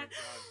 And I'm going,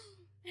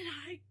 and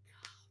I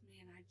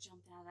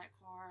jumped out of that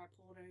car. I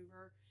pulled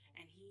over.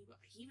 And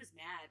he was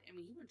mad. I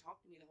mean, he wouldn't talk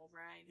to me the whole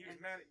ride. He was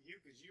mad at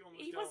you because you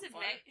almost He wasn't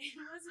mad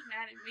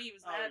at me. He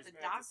was mad at the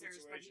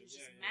doctors, but he was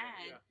just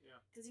mad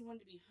because he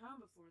wanted to be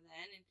home before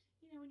then. And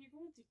when you're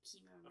going through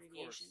chemo and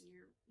radiation,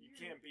 you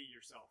can't be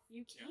yourself.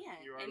 You can't,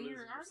 yeah. and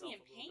you're already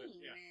in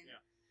pain.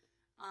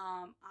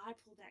 I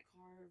pulled that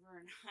car over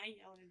and I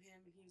yelled at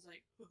him, and he was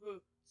like,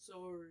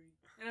 "Sorry,"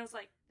 and I was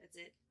like, "That's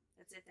it,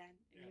 Dad."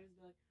 And he was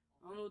like,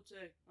 "I don't know what to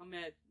say. I'm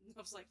mad." And I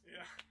was like,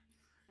 "Yeah."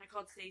 I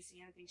called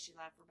Stacy, and I think she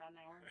left for about an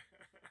hour.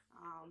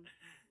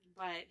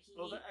 But he...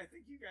 Well, I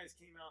think you guys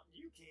came out...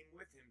 You came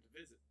with him to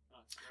visit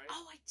us, right?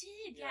 Oh, I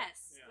did,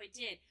 yes. I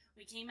did.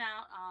 We came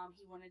out.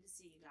 He wanted to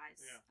see you guys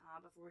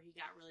before he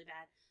got really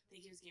bad. I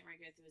think he was getting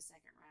ready to go through his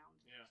second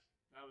round. Yeah,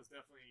 that was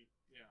definitely...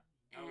 Yeah,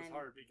 that was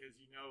hard because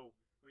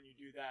when you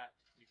do that,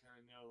 you kind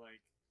of know,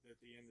 like,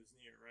 that the end is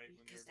near, right?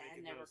 Because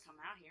Dad never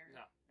come out here.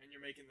 No, and you're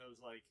making those,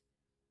 like...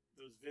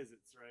 Those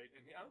visits, right?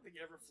 And I don't think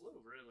he ever flew,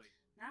 really.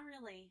 Not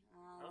really,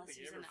 unless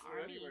he was in the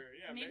army.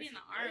 Yeah, maybe in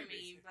the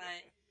army,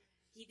 but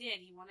he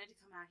did. He wanted to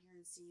come out here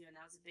and see you, and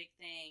that was a big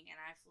thing. And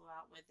I flew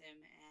out with him,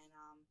 and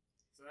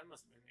so that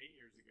must have been 8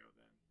 years ago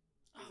then,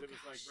 because it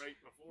was like right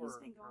before.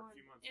 He's been gone. A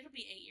few months. It'll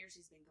be 8 years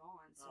he's been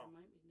gone, so it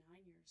might be 9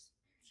 years.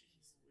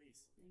 Jeez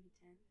Louise. Maybe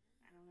 10.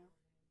 I don't know.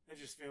 It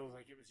just feels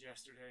like it was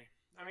yesterday.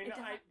 I mean,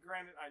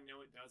 granted, I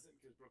know it doesn't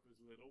because Brooke was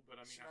little, but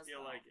I mean, I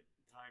feel like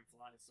time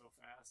flies so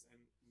fast, and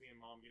me and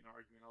Mom get in an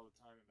argument all the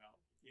time about,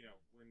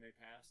 when they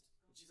passed.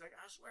 And she's like,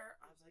 I swear.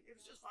 I was like, it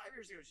was just 5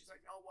 years ago. She's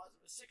like, no, it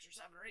wasn't. It was 6 or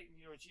 7 or 8. And,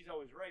 and she's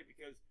always right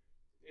because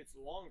it's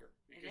longer.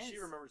 Because she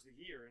remembers the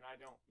year and I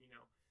don't,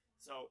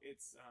 So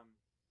it's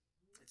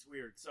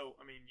weird. So,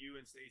 I mean, you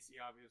and Stacy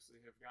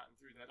obviously have gotten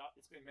through that.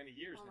 It's been many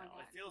years now.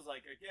 It feels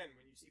like, again,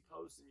 when you see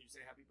posts and you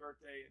say happy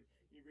birthday and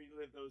you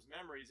relive those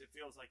memories, it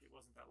feels like it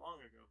wasn't that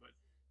long ago. But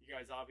you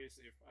guys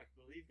obviously have, I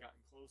believe, gotten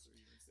closer.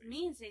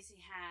 Me and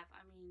Stacy have.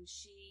 I mean,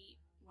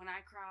 when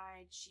I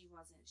cried, she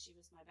wasn't. She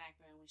was my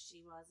backbone. When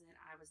she wasn't,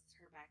 I was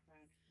her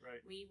backbone.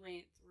 Right. We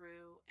went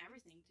through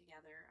everything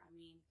together. I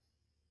mean,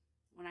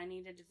 when I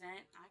needed to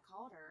vent, I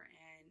called her,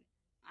 and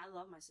I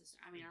love my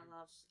sister. I mean, Mm-hmm.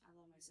 I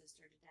love my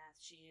sister to death.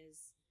 She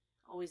has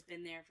always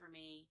been there for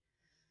me.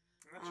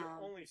 And that's your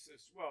only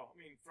sister. Well, I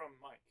mean, from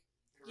Mike.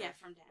 Correct? Yeah,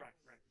 from Dad. Right.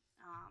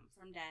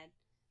 From Dad,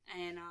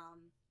 and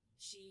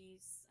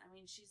she's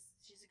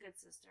a good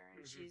sister,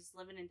 and she's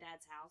living in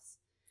Dad's house.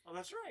 Oh,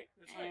 that's right.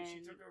 That's right.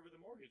 She took over the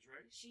mortgage,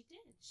 right? She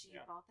did. She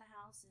bought the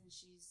house, and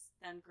she's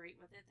done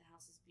great with it. The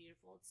house is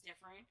beautiful. It's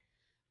different,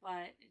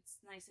 but it's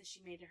nice that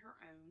she made it her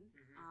own.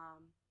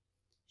 Mm-hmm.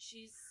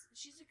 She's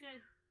a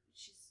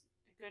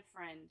good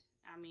friend.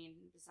 I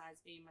mean,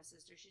 besides being my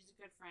sister, she's a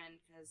good friend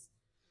because,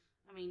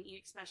 I mean,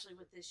 especially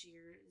with this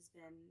year,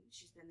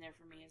 she's been there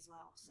for me as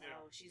well. So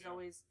she's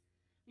always,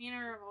 me and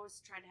her have always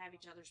tried to have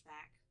each other's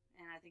back,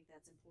 and I think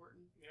that's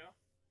important. Yeah.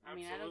 I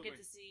mean, I don't get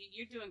to see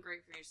you're doing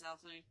great for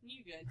yourself, so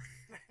you good.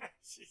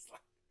 she's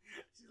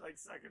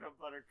like sucking up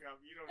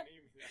Buttercup. You don't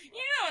need me that much.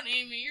 You don't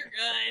need me. You're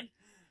good.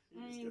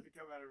 You just get to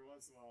come at her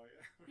once in a while,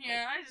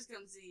 Yeah, I just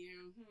come see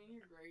you. I mean,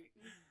 you're great.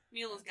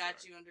 Mila's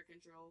got you under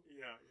control.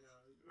 Yeah.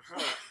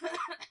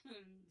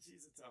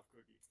 She's a tough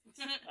cookie.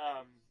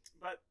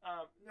 But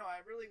no,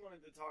 I really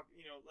wanted to talk.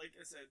 Like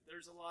I said,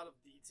 there's a lot of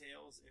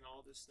details in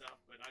all this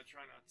stuff, but I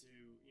try not to,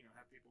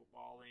 have people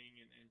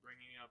bawling and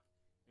bringing up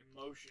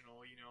emotional.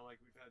 Like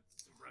we've had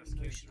some breast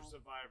cancer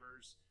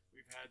survivors.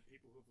 We've had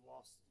people who've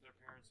lost their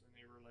parents when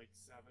they were like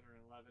 7 or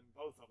 11,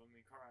 both of them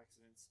in car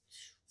accidents,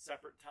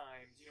 separate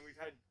times. We've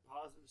had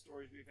positive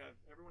stories.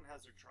 Everyone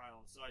has their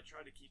trials. So I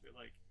try to keep it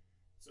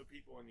so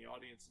people in the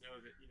audience know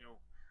that,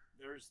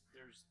 there's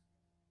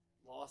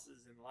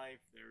losses in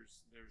life. There's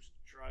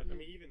tries. I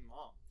mean, even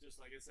mom, just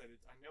like I said,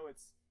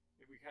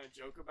 we kind of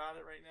joke about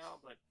it right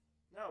now, but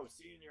no,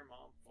 seeing your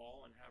mom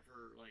fall and have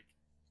her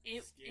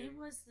it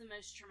was the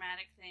most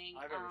traumatic thing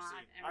I've ever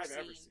seen.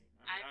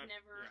 I've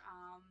never.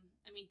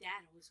 I mean,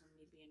 Dad always wanted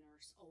me to be a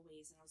nurse,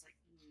 always, and I was like,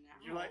 no.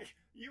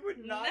 You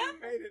would not have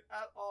made it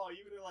at all.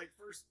 You would have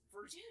first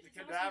Dude, the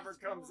cadaver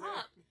comes in.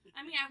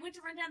 I mean, I went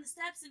to run down the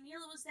steps, and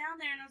Mila was down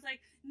there, and I was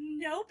like,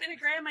 nope. And I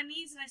grabbed my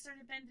knees, and I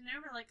started bending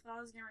over like I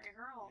thought I was gonna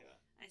hurl. Yeah.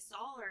 I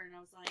saw her, and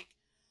I was like,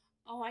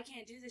 oh, I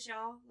can't do this,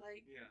 y'all.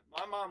 Yeah,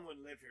 my mom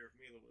wouldn't live here if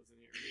Mila wasn't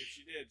here. If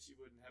she did, she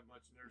wouldn't have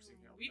much nursing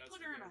help. We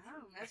put her in a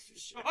home, that's for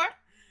sure.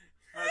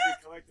 I'd be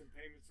collecting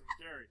payments from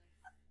Carrie.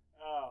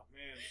 Oh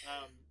man,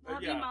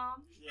 love you,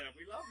 Mom. Yeah,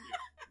 we love you.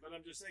 But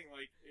I'm just saying,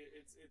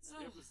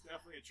 it was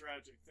definitely a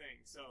tragic thing.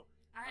 So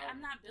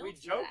I'm not built. We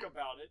joke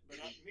about it, but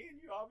me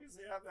and you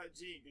obviously have that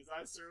gene because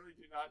I certainly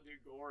do not do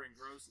gore and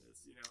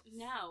grossness.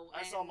 No.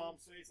 I saw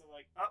Mom's face. I'm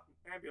like, oh,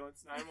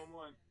 ambulance,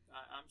 911.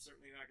 I'm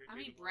certainly not going to. I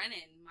mean,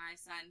 Brennan, my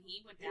son,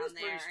 he went down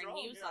there and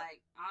he was like,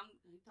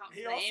 he talked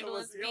to the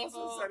ambulance people. He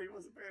also said he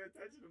wasn't paying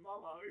attention to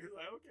Mama. He was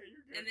like, okay,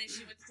 you're good. And then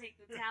she went to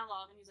take the towel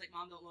off and he was like,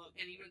 Mom, don't look.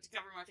 And he went to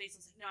cover my face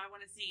and was like, no, I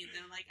want to see. And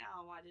then I'm like,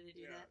 oh, why did I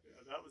do that?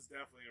 Yeah, that was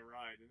definitely a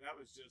ride. And that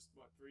was just,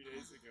 3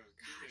 days ago?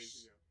 2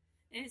 days ago.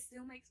 And it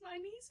still makes my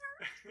knees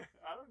hurt.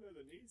 I don't know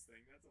the knees thing.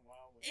 That's a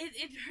wild one.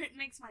 It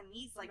makes my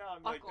knees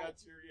buckle.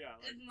 That's your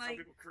some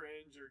people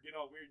cringe or get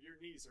all weird. Your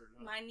knees hurt.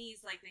 Huh? My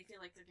knees they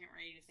feel like they're getting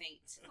ready to faint.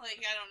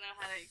 I don't know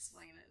how to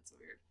explain it. It's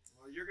weird.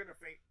 Well, you're gonna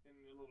faint in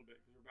a little bit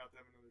because we're about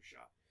to have another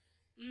shot.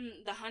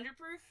 The 100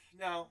 proof?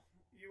 No.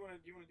 Do you want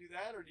to do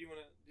that, or do you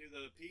want to do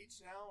the peach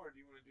now, or do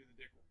you want to do the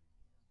Dickel?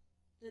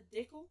 The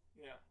Dickel?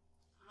 Yeah.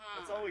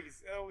 It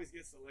always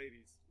gets the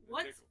ladies.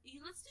 Let's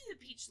do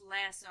the peach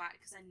last,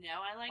 because I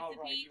know I like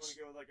the peach.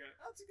 You want to go with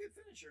that's a good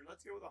finisher.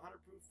 Let's go with a 100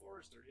 proof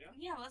Forester, yeah?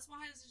 Yeah, let's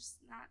just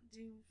not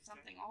do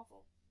something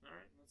awful. All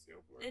right, let's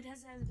go for it. It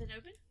hasn't been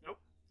open? Nope.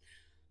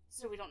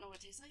 So we don't know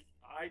what it tastes like?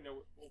 I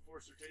know what Old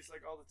Forester tastes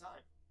like all the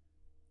time.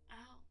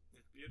 Oh.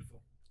 It's beautiful.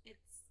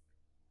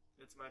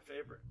 It's my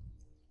favorite.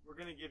 We're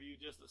going to give you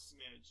just a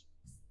smidge.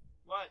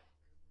 What?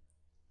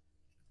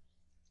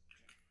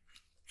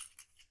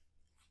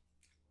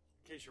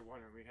 In case you're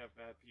wondering, we have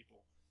bad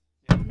people.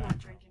 I'm not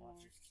drinking more.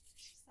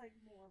 Just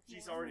more.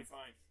 She's already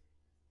fine.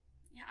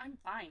 Yeah, I'm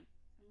fine.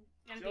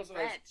 I'm gonna be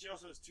red. She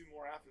also has 2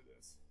 more after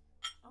this.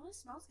 Oh, it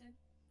smells good.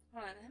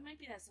 Hold on, that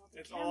might be that salty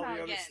It's caramel all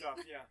the other again. stuff,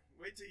 yeah.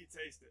 Wait till you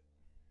taste it.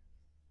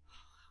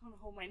 I want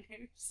to hold my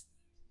nose.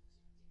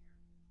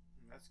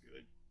 That's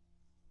good.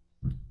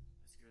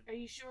 That's good. Are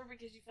you sure?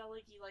 Because you felt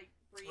like you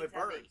breathed. It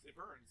burns. It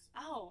burns.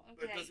 Oh,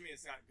 okay. But it doesn't mean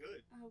it's not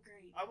good. Oh,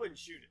 great. I wouldn't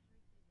shoot it.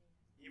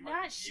 You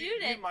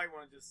might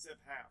want to just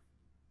sip half.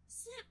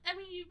 Sip? I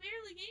mean, you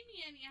barely gave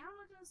me any. How am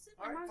I going to sip?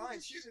 All right,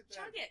 fine. Shoot it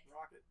then. Chug it.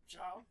 Rocket,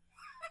 child.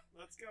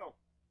 Let's go.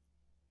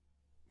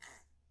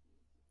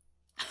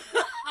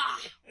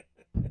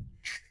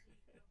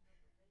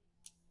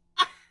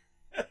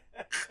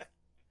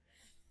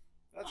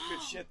 That's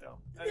good shit, though.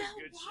 That is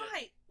good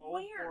shit.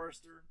 Old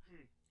Forester.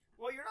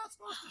 Well, you're not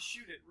supposed to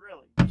shoot it,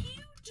 really.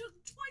 You took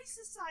twice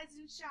the size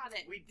and shot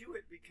it. We do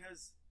it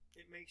because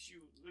it makes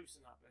you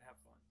loosen up and have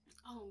fun.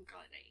 Oh, I'm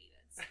glad I ate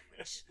it so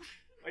much.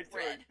 wait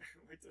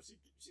till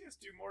she has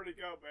 2 more to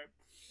go, babe.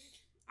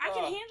 I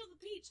can handle the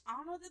peach. I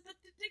don't know the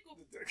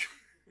Dickel.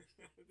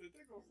 The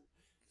Dickel's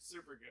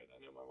super good. I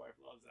know my wife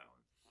loves that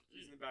one.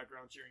 She's in the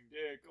background cheering,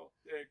 Dickel,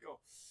 Dickel.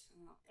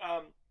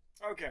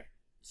 Okay.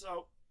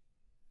 So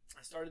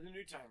I started a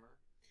new timer.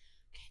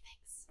 Okay,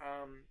 thanks.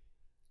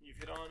 You've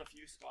hit on a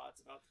few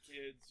spots about the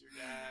kids, your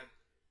dad.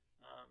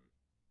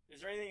 Is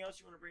there anything else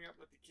you want to bring up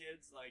with the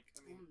kids? Like,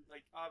 I mean,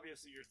 like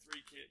obviously your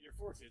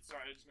four kids.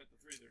 Sorry, I just meant the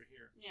three that are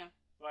here. Yeah.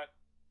 But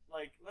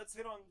like, let's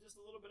hit on just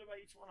a little bit about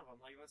each one of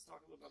them. Like, let's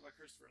talk a little bit about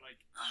Christopher. Like,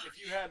 if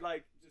you had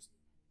like just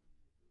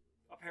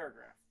a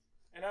paragraph,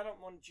 and I don't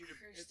want you to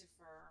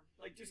Christopher.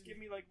 Like, just give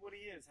me like what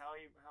he is, how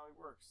he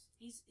works.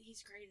 He's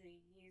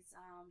crazy. He's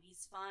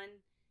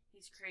fun.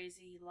 He's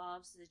crazy. He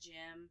loves the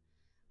gym.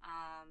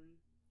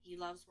 He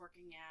loves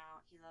working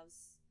out. He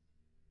loves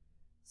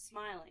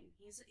smiling.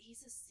 He's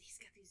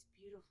got these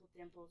beautiful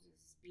dimples in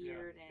his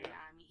beard, and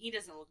I mean, he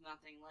doesn't look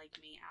nothing like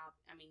me.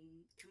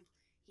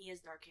 He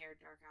has dark hair,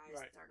 dark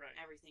eyes,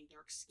 everything,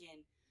 dark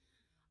skin.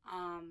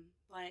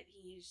 But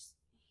he's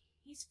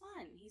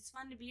fun. He's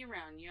fun to be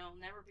around. You'll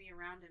never be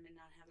around him and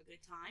not have a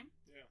good time.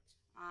 Yeah.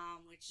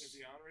 Which is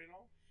he honorary at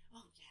all?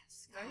 Oh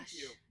yes. Gosh.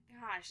 Thank you.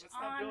 Gosh. Let's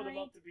not build him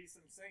up to be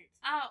some saint.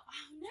 Oh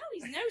no,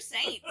 he's no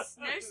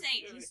saints. No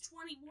saint. He's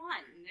 21.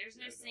 There's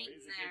no saint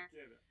he's in there. A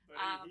good kid, but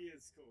he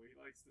is cool. He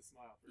likes to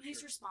smile.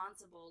 He's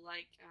responsible.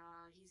 Like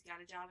he's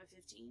got a job at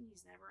 15.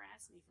 He's never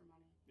asked me for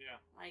money.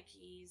 Yeah. Like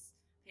he's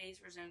pays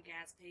for his own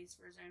gas, pays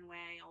for his own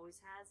way.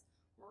 Always has.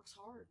 Works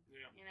hard.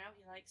 Yeah. You know,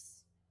 he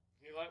likes.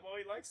 He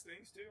likes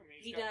things too. I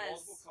mean, he got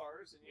does. multiple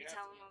cars, and you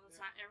tell him all the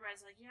time.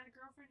 Everybody's like, "You had a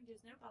girlfriend?" He goes,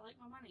 "Nope, I like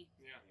my money."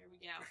 Yeah. Here we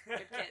go.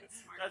 Good kid,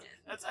 smart kid.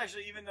 That's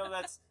actually, even though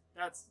that's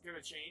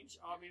gonna change,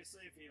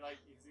 obviously, if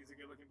he's a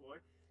good-looking boy.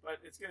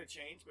 But it's gonna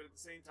change. But at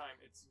the same time,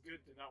 it's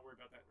good to not worry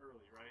about that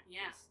early, right?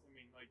 Yeah. I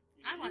mean, like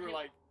you were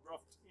like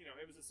rough. You know,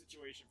 it was a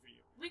situation for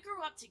you. We grew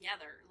up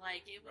together.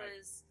 Like it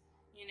was,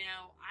 you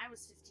know, I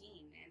was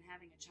 15 and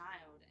having a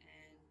child,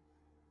 and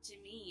to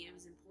me, it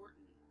was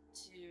important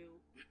to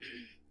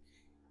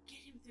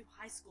get him through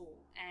high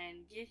school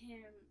and get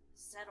him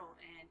settled.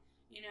 And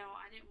you know,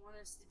 I didn't want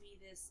us to be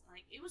this,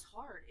 like, it was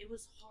hard. It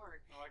was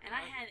hard. And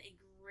I had a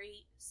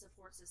great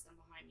support system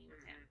behind me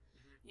with him.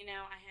 Mm-hmm. You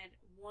know, I had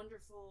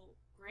wonderful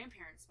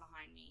grandparents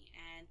behind me,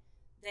 and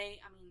they,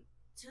 I mean,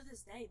 to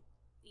this day,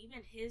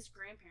 even his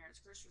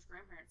grandparents, Christopher's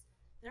grandparents,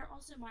 they're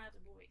also my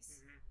other boys.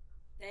 Mm-hmm.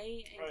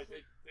 They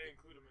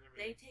include them in everything.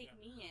 They take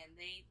me in.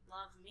 They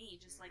love me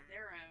just like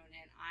their own,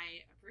 and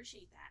I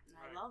appreciate that, and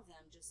I love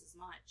them just as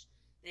much.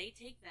 They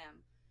take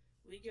them.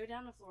 We go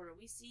down to Florida.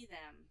 We see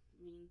them. I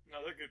mean,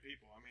 no, they're good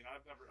people. I mean,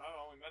 I've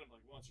only met them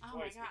like once or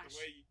twice, but the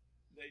way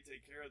they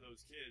take care of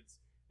those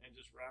kids and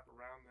just wrap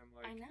around them,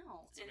 like, I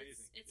know, it's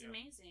amazing. It's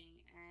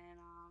amazing,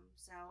 and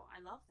so I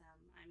love them.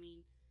 I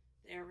mean,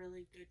 they're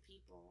really good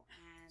people.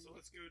 And so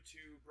let's go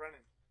to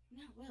Brennan.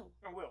 No, Will.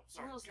 Oh, Will.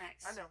 Sorry. Will's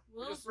next. I know.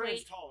 Will's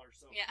Brennan's taller,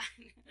 so yeah.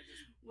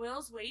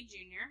 Will's Wade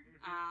Jr.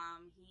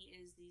 Mm-hmm. He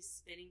is the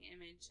spitting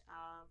image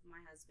of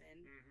my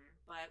husband,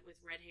 but with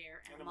red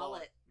hair and a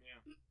mullet.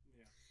 Yeah.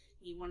 Yeah.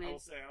 He wanted. I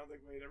will say, I don't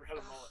think Wade ever had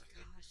a mullet.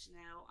 Gosh,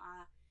 no.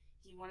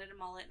 He wanted a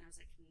mullet, and I was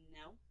like,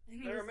 no.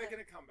 They're making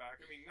a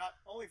comeback. I mean, not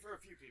only for a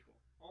few people,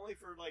 only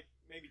for like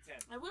maybe 10.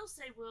 I will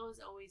say, Will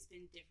has always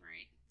been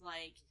different.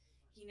 Like,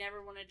 he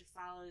never wanted to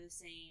follow the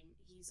same.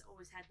 He's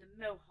always had the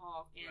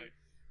mohawk and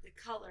the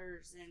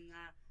colors, and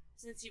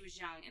since he was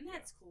young, and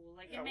that's cool.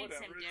 Like, it makes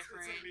him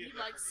different. He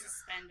likes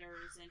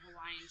suspenders and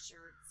Hawaiian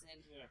shirts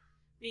and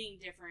being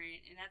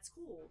different, and that's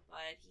cool.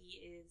 But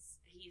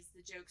he's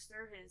the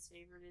jokester. His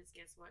favorite is,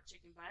 guess what,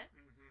 chicken butt.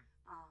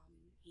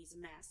 He's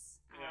a mess.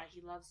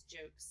 He loves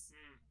jokes.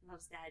 He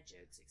loves dad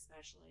jokes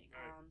especially.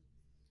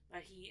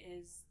 But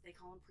they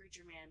call him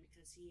Preacher Man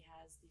because he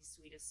has the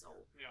sweetest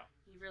soul. Yeah.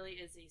 He really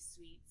is a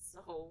sweet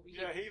soul.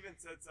 Yeah, he even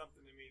said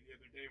something to me the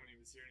other day when he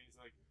was here, and he's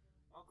like,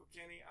 Uncle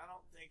Kenny, I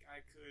don't think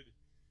I could.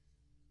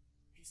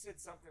 He said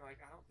something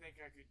like, I don't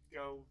think I could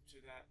go to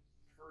that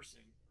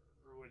person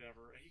or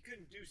whatever. He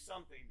couldn't do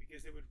something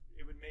because it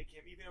would make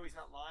him, even though he's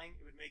not lying,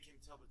 it would make him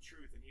tell the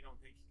truth, and he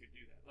don't think he could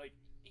do that. Like,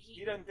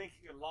 he doesn't think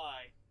he could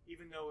lie,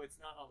 even though it's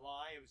not a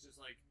lie. It was just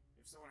like,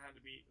 if someone had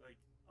to be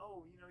like,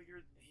 oh, you know, he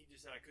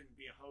just said I couldn't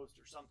be a host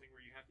or something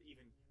where you have to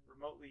even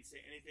remotely say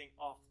anything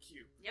off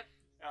cue. Yep.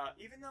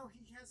 Even though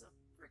he has a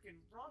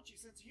freaking raunchy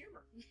sense of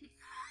humor.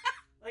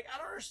 Like, I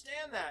don't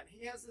understand that.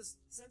 He has this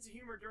sense of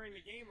humor during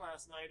the game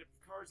last night of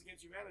Cards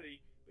Against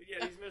Humanity, but yeah,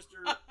 he's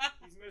Mr.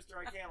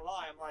 I Can't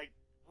Lie. I'm like,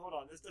 hold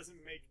on, this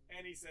doesn't make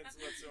any sense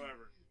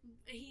whatsoever.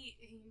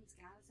 He's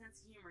got a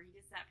sense of humor. He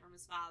gets that from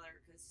his father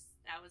because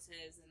that was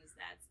his and his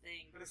dad's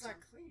thing. But it's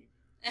not clean.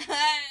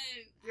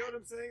 You know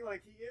what I'm saying?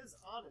 Like, he is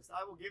honest.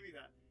 I will give you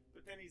that.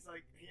 But then he's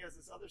like, he has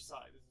this other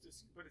side.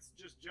 It's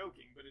just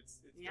joking, but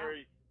it's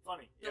very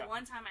funny. The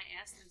one time I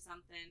asked him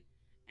something,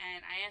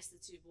 and I asked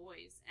the two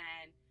boys,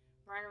 and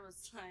Brennan was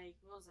like,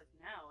 Will was like,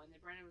 no. And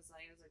then Brennan was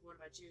like, I was like, what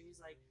about you? He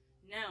was like,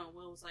 no.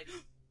 Will was like,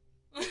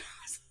 I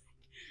was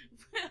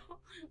like,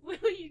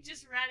 Will, you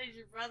just ratted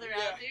your brother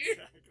out,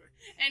 dude. Exactly.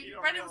 And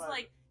Brennan was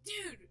like,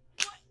 dude,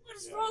 what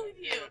is wrong with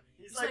you? Yeah.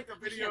 He's like the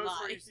videos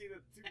where you see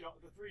the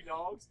three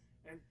dogs,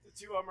 and the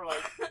two of them are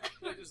like,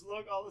 they just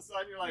look, all of a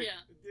sudden you're like,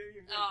 didn't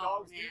even think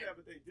dogs do that,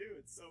 but they do.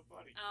 It's so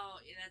funny. Oh,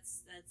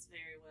 that's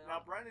very Will. Now,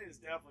 Brennan is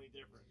definitely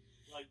different.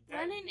 Like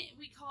Brennan,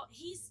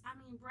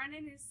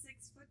 Brennan is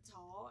 6 foot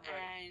tall,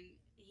 Right. and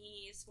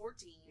he is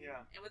 14.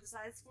 Yeah. And with a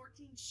size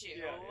 14 shoe.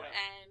 Yeah, yeah.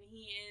 And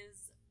he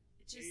is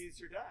just. He's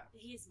your dad.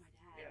 He is my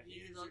dad. Yeah,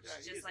 he is looks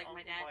your dad. just like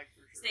Uncle my dad. Mike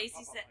for sure.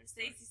 Stacy Papa Mike,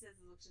 Stacy says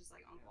he looks just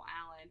like Uncle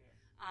Alan.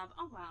 Yeah.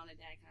 Uncle Alan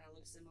and Dad kind of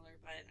look similar,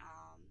 but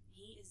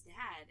he is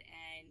Dad,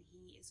 and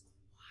he is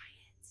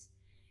quiet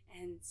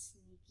and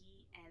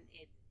sneaky, and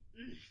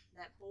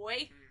that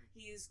boy,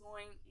 he's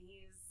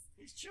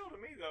chill to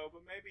me though,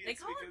 but maybe they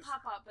it's call because him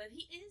Pop-Up, but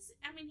he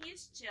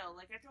is chill.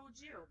 Like I told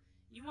you,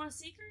 you want a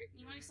secret?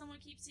 You want someone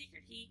to keep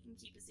secret? He can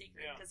keep a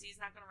secret because he's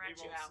not going to rat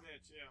he you won't out.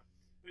 snitch, yeah.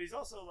 But he's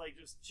also like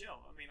just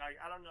chill. I mean,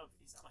 I don't know if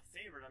he's not my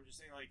favorite. I'm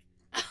just saying like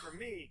for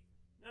me,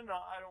 no,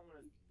 I don't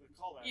want to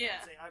call that. Yeah.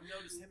 I'm saying I've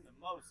noticed him the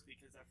most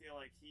because I feel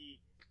like he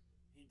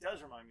does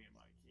remind me of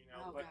Mike, you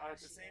know. Oh, but gosh,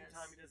 at the same does.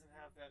 time, he doesn't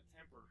have that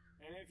temper.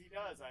 And if he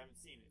does, I haven't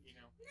seen it, you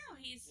know. No,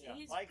 he's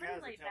Mike pretty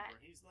has a laid temper.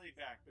 back. He's laid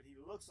back, but he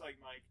looks like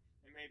Mike,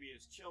 and maybe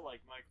is chill like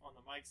Mike on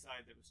the Mike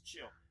side that was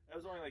chill. That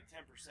was only like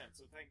 10%.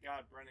 So thank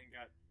God Brennan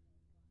got.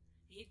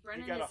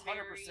 Brennan he got is 100%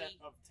 very,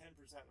 of 10%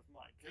 of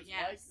Mike. Because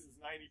yes.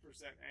 Mike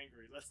is 90%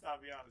 angry. Let's not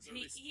be honest.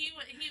 He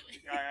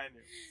the guy I knew.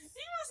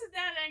 He wasn't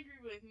that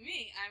angry with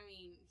me. I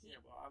mean,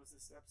 well, I was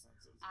his stepson,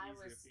 so it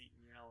was easy to beat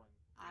and yell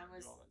and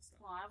do all that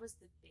stuff. Well, I was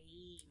the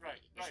baby. Right,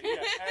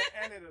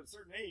 yeah. and at a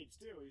certain age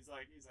too, he's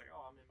like,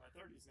 oh, I'm in my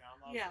 30s now.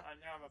 I'm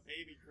a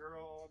baby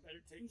girl. I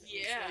better take this.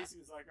 Yeah.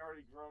 Stacy was like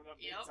already grown up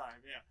big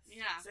time. Yeah.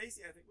 Yeah.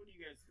 Stacy, I think, what are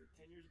you guys,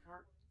 10 years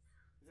apart?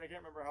 Because I can't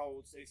remember how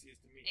old Stacy is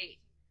to me.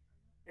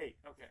 8.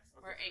 Okay.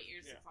 We're 8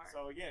 years apart.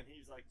 So again,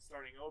 he's like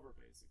starting over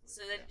basically.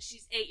 So then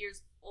she's 8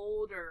 years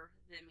older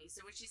than me.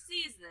 So when she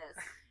sees this,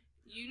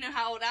 you know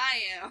how old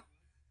I am.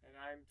 And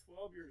I'm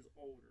 12 years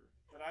older,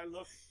 but I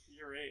look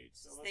your age.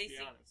 So let's be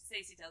honest.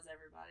 Stacy tells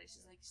everybody,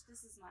 she's like,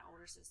 "This is my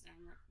older sister."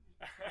 I'm like,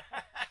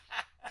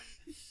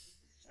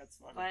 that's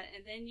funny.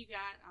 And then you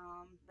got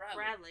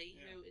Bradley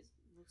who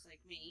looks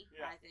like me,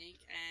 I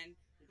think, and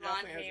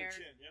blonde hair. Has a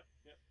chin.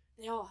 Yep.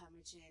 They all have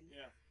my chin.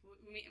 Yeah.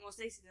 Well,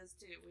 Stacy does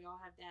too. We all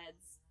have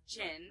Dad's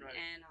chin, right.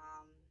 And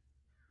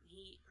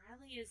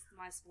Bradley is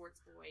my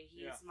sports boy.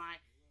 He's my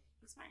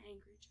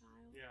angry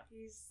child. Yeah.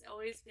 He's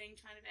always been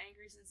kind of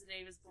angry since the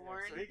day he was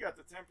born. Yeah, so he got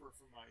the temper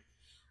from Mike.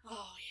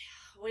 Oh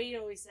yeah. Wade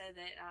always said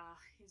that.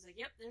 He was like,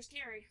 "Yep, there's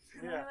Carrie."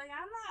 And I'm like,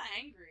 "I'm not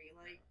angry."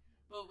 Like,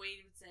 but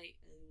Wade would say,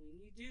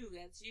 "When you do,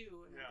 that's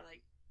you," and I'd be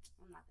like,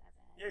 "I'm not that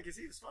bad." Yeah, because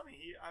he was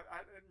funny.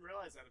 I didn't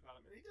realize that about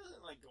him, and he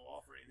doesn't like go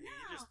off or anything.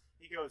 No.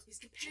 He goes, he's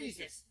competitive.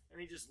 Jesus, and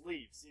he just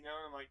leaves. You know,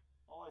 and I'm like,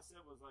 all I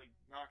said was like,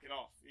 knock it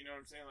off. You know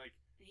what I'm saying? Like.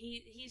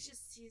 He's.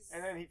 And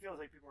then he feels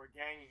like people are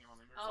ganging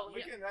on him or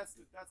something. Yeah. Again, that's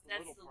the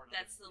little part of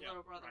it. That's the little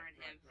brother in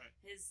him. Right.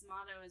 His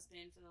motto has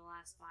been for the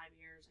last 5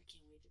 years, "I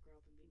can't wait to grow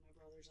up and beat my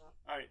brothers up."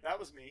 All right,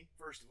 that was me,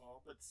 first of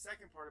all. But the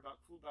second part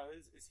about Cool About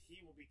It is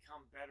he will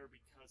become better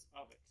because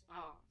of it.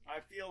 Oh.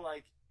 I feel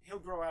like he'll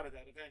grow out of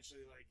that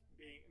eventually, like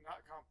being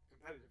not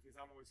competitive, because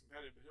I'm always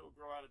competitive, but he'll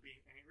grow out of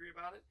being angry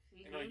about it,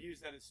 and he'll use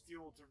that as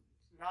fuel to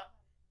not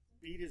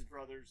beat his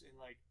brothers in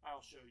like,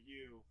 I'll show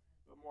you,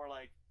 but more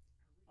like,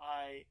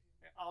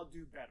 I'll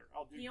do better.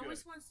 I'll do good. He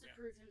always wants to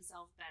prove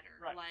himself better.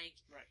 Right. Like,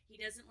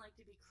 he doesn't like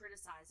to be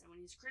criticized. And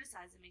when he's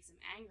criticized, it makes him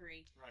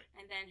angry. Right.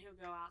 And then he'll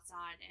go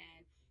outside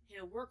and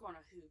he'll work on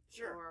a hoop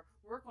or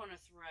work on a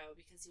throw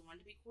because he wanted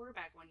to be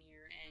quarterback one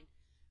year. And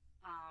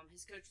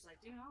his coach was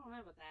like, "Dude, I don't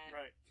know about that."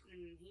 Right. And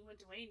he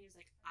went to Wade and he was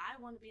like, "I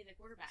want to be the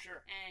quarterback."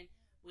 Sure. And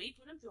Wade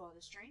put him through all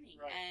this training.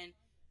 Right. And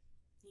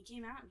he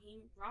came out and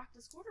he rocked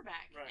as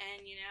quarterback. Right.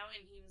 And,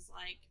 and he was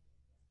like,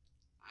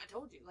 I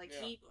told you,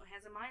 he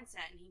has a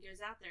mindset, and he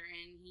goes out there,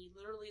 and he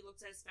literally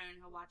looks at his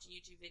phone, he'll watch a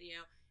YouTube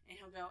video, and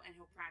he'll go and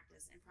he'll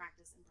practice and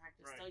practice and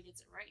practice until he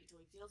gets it right,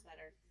 until he feels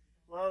better.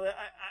 Well,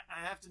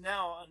 I have to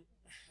now,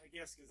 I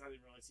guess, because I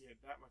didn't realize he had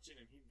that much in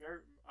him.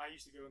 I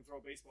used to go and throw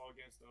a baseball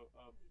against a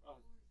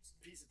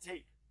piece of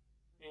tape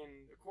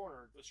in the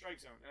corner, the strike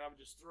zone, and I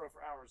would just throw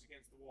for hours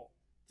against the wall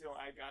until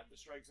I got the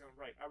strike zone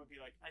right. I would be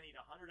like, I need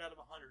 100 out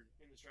of 100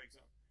 in the strike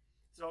zone.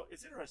 So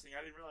it's interesting. I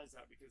didn't realize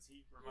that because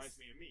he reminds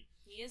me of me.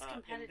 He is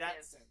competitive in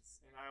that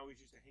sense. And I always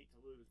used to hate to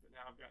lose, but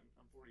now I'm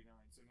 49,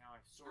 so now I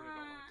sort of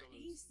don't like to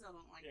lose. You still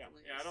don't like to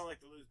lose. Yeah, I don't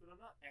like to lose, but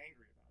I'm not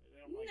angry about it.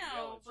 I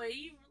don't like but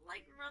you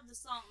rub the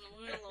salt in the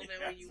wound a little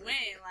bit when you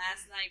win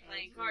last night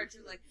playing cards.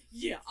 You're like,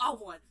 "Yeah, I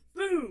won.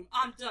 Boom,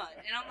 I'm done."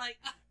 And I'm like,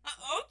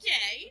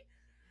 "Okay."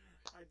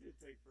 I did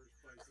take first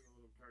place in a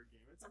little card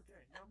game. It's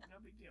okay.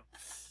 No big deal.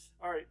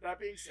 All right.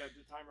 That being said,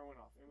 the timer went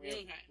off, and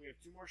we have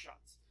 2 more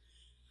shots.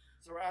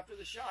 So after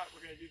the shot,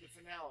 we're going to do the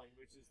finale,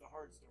 which is the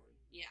hard story.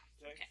 Yeah.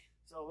 Okay.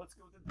 So let's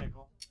go with the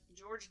Dickel.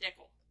 George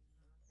Dickel.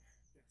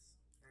 Yes.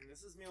 And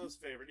this is Mila's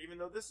favorite, even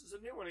though this is a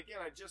new one.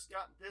 Again, I just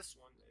got this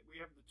one.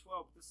 We have the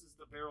 12, but this is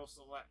the Barrel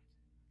Select.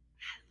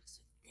 It looks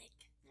so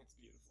thick. It's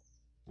beautiful.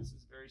 This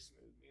is very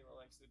smooth. Mila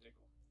likes the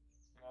Dickel.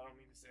 And I don't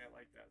mean to say it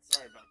like that.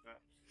 Sorry about that.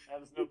 That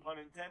was no pun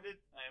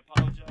intended. I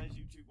apologize,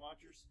 YouTube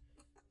watchers.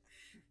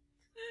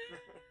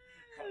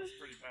 That was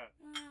pretty bad.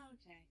 Oh,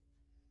 okay.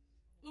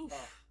 Oof.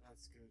 Oh,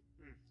 that's good.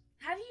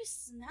 How do you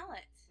smell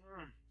it?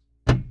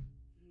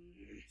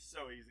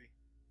 So easy.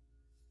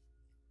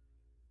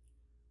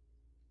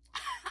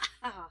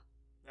 Wow.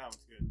 That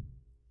one's good.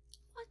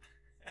 What?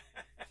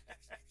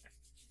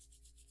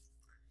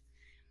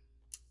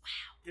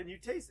 Wow. Can you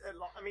taste? I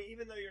mean,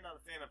 even though you're not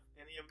a fan of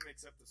any of them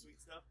except the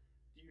sweet stuff,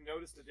 do you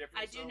notice the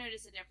difference? I do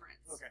notice a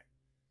difference. Okay.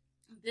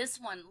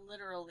 This one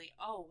literally.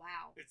 Oh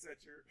wow. It's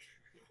at your.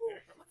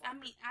 I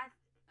mean,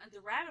 the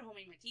rabbit hole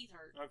made my teeth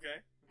hurt.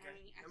 Okay. I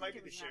mean, I it might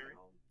think be it the was sherry.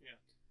 rabbit hole. Yeah.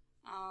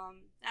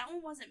 That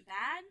one wasn't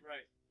bad.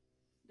 Right.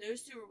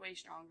 Those two were way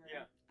stronger.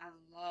 Yeah. I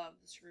love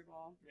the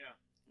screwball. Yeah.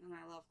 And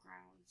I love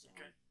Crown. So.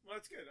 Okay. Well,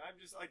 that's good. I'm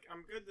just like,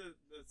 I'm good to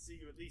see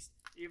you at least,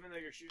 even though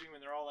you're shooting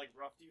when they're all like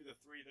rough to you, the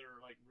three that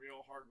are like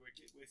real hard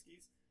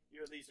whiskeys,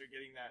 you at least are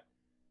getting that.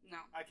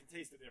 No. I can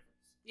taste the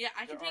difference. Yeah,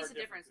 I can There taste are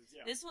the difference. differences,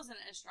 yeah. This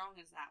wasn't as strong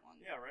as that one.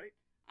 Yeah, right?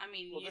 I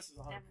mean, well, this is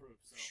 100 proof,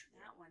 so.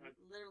 That one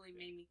literally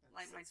made me,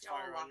 like, my That's jaw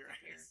fire on locked your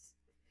up here. ass.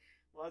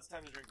 Well, it's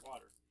time to drink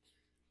water.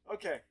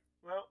 Okay,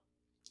 well.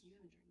 You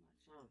haven't drank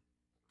much.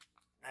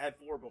 I had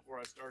 4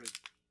 before I started.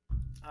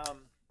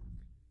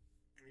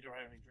 You don't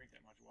have any drink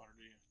that much water,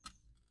 do you?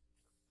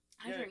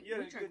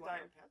 You had a good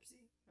water. Diet Pepsi?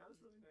 That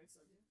was really nice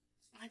of you.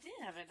 I did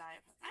have a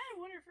Diet Pepsi. I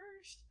had water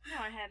first. No,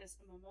 I had a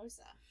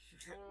mimosa.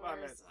 Well, I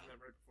meant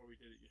right before we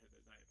did it, you had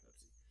that Diet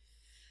Pepsi.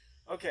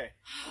 Okay.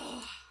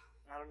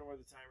 I don't know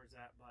where the timer's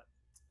at, but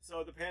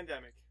so the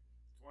pandemic,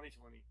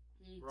 2020,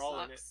 we're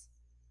all in it.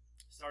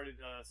 Started,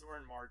 so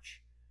we're in March.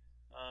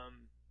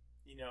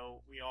 You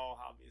know, we all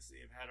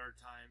obviously have had our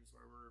times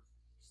where we're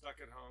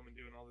stuck at home and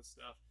doing all this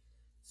stuff.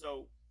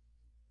 So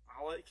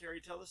I'll let Carrie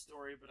tell the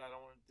story, but I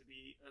don't want it to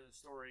be a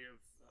story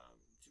of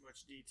too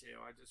much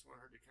detail. I just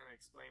want her to kind of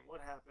explain what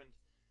happened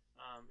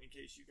in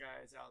case you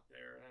guys out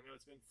there, and I know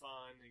it's been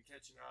fun and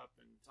catching up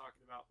and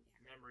talking about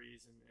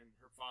memories and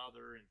her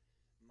father and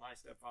my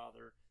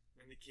stepfather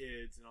and the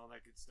kids and all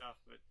that good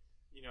stuff, but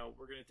you know,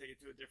 we're going to take it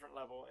to a different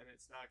level, and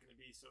it's not going to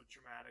be so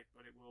traumatic,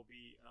 but it will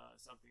be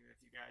something that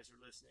if you guys are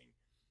listening.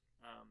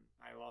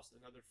 I lost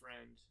another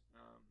friend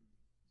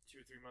 2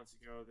 or 3 months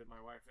ago that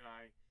my wife and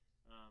I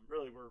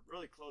really were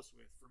really close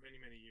with for many,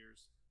 many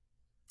years.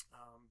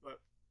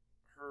 But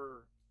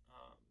her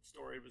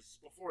story was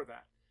before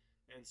that.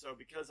 And so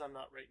because I'm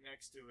not right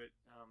next to it,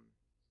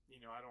 you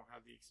know, I don't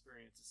have the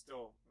experience. It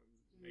still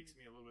makes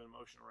me a little bit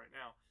emotional right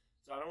now.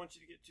 So I don't want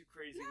you to get too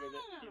crazy with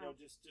it. You know,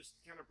 just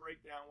kind of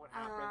break down what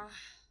happened.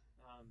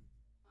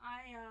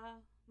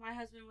 My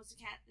husband was a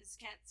CAT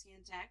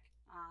scan tech,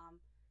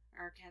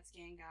 or a CAT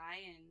scan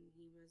guy, and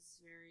he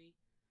was very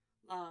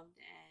loved.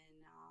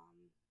 And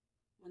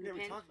when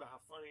we talked about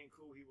how funny and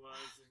cool he was,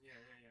 and yeah.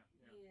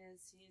 He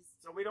is. He's.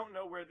 So we don't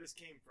know where this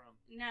came from.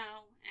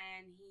 No,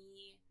 and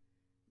the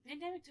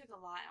pandemic took a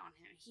lot on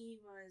him. He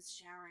was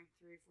showering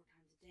 3 or 4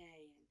 times a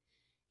day, and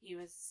he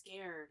was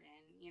scared,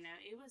 and you know,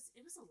 it was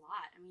a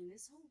lot. I mean,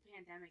 this whole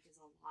pandemic is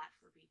a lot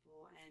for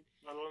people, and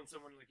let alone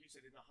someone like you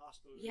said in the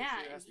hospital.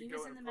 Yeah, and he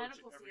was in the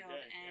medical field,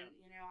 day. and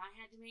you know, I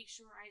had to make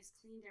sure I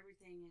cleaned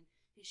everything and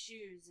his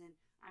shoes, and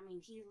I mean,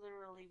 he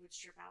literally would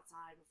strip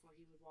outside before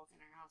he would walk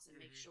in our house and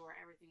make sure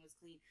everything was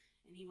clean,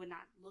 and he would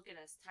not look at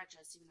us, touch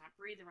us, he would not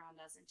breathe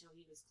around us until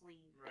he was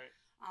clean. Right.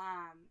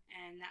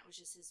 And that was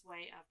just his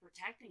way of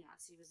protecting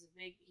us. He was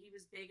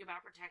big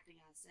about protecting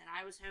us, and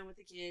I was home with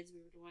the kids.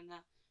 We were doing the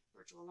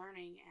virtual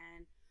learning,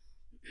 and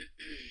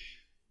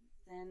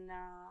then 9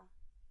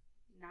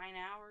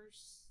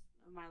 hours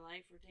of my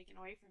life were taken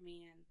away from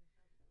me, and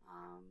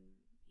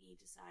he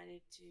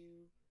decided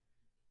to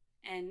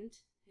end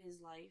his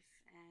life,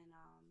 and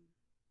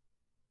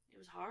it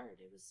was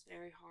hard. It was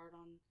very hard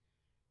on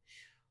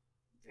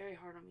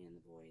me and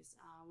the boys.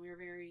 We were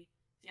very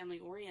family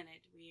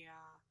oriented. We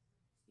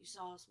you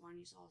saw us one,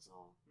 you saw us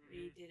all.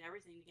 We did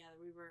everything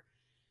together. We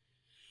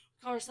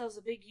call ourselves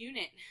a big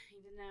unit,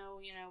 even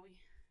though, you know,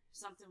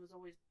 we'd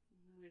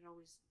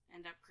always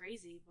end up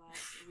crazy, but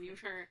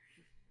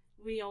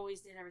we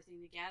always did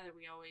everything together.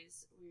 We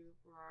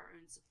were our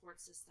own support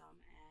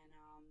system, and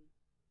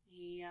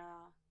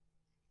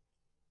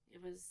it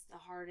was the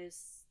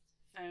hardest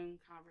phone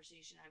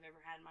conversation I've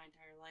ever had in my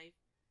entire life,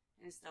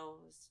 and it still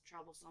was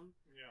troublesome.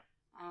 Yeah.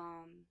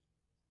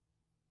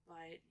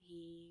 But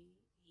he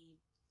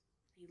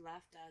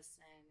left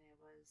us, and it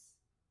was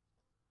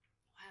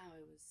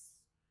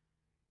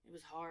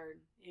hard.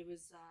 It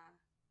was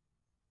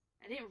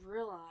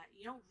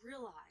you don't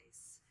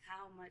realize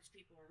how much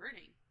people are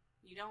hurting.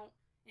 You don't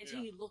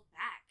until you look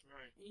back.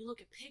 Right. And you look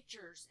at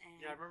pictures,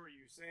 and yeah, I remember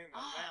you saying that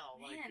now.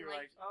 Man, like, you're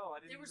like, oh, I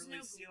didn't there was really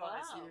no see glow.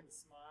 I didn't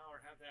smile or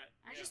have that.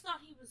 I just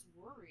thought he was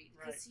worried,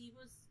 because he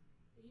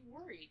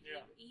worried.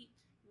 Yeah.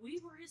 We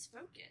were his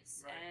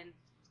focus, Right. and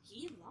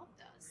he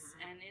loved us,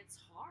 and it's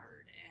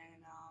hard,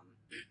 and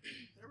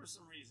there was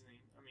some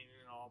reasoning, I mean,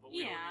 and all, but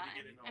we don't need to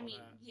get into all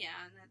that.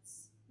 Yeah, and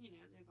that's, you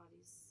know,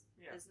 nobody's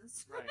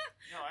business. Right.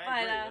 No, I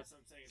But, agree. That's what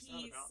I'm saying. It's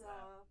not about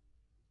that.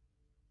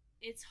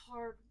 It's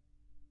hard.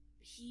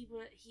 He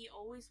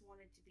always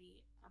wanted to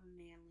be a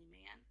manly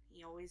man.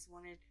 He always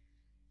wanted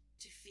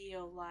to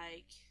feel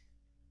like,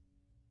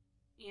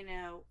 you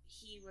know,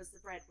 he was the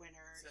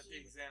breadwinner. Set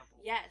the example.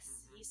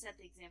 Yes, he set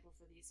the example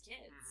for these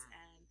kids.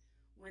 And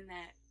when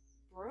that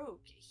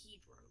broke, he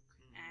broke,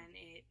 Mhm. and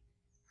it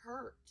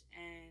hurt,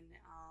 and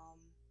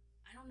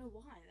I don't know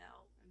why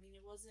though. I mean,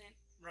 it wasn't.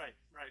 Right.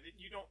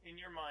 You don't, in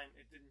your mind,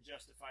 it didn't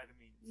justify the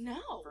means.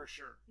 No, For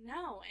sure.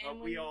 no, But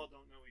and we all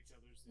don't know each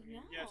other's. I mean,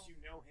 No. yes, you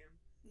know him,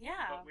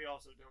 yeah. but we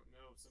also don't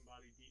know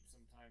somebody deep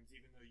sometimes.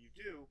 Even though you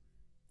do,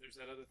 there's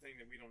that other thing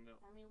that we don't know.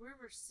 I mean, we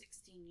were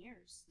 16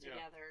 years Yeah,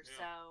 together, yeah.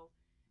 so,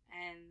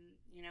 and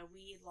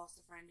we had lost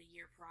a friend a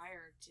year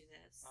prior to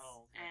this,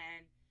 Oh, okay.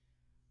 and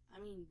I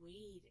mean,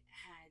 Wade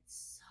had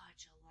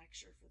such a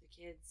lecture for the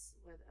kids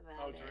about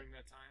Oh, it, during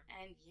that time?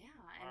 and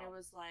and Wow. it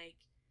was like,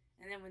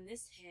 and then when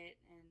this hit,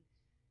 and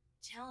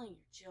telling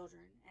your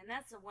children, and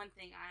that's the one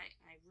thing I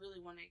really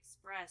want to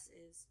express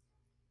is,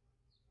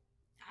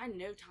 I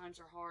know times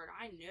are hard.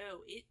 I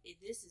know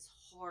this is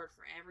hard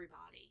for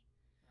everybody.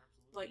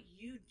 Absolutely. But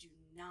you do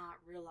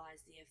not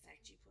realize the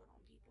effect you put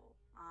on people.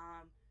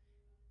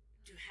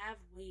 To have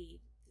Wade,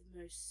 the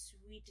most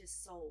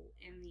sweetest soul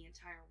in the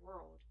entire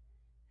world,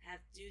 have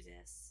do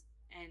this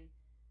and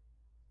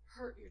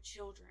hurt your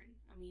children.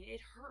 I mean, it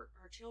hurt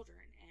our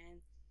children,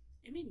 and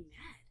it made me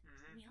mad.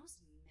 Mhm. I mean, I was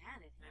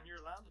mad at him. And you're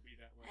allowed to be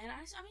that way. And I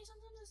mean, sometimes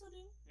I still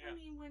do. Yeah. I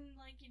mean, when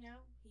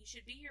he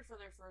should be here for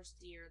their first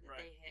deer that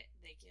Right.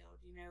 they killed.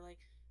 Like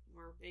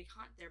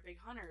they're big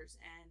hunters,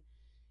 and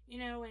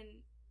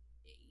and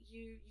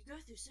you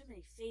go through so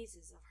many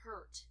phases of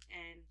hurt,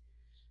 and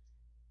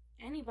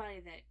anybody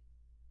that,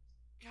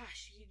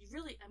 gosh, you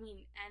really, I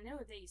mean, I know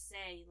they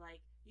say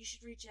like you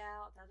should reach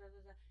out, da da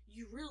da da.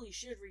 You really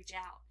should reach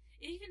out,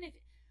 even if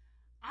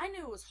I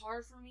knew it was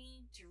hard for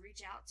me to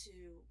reach out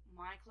to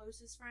my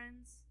closest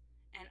friends,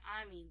 and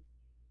I mean,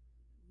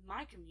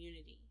 my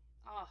community.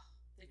 Oh,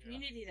 the Yeah.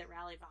 community that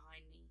rallied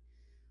behind me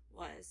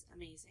was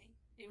amazing.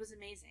 It was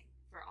amazing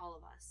for all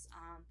of us.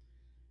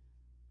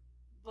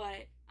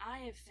 But I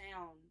have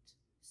found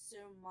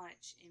so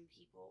much in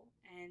people,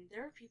 and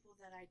there are people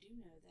that I do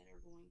know that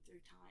are going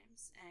through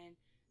times and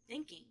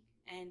thinking,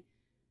 and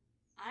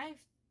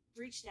I've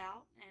reached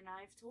out and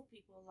I've told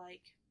people,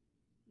 like,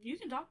 you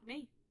can talk to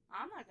me.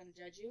 I'm not going to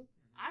judge you.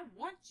 I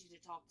want you to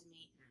talk to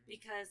me, Mhm.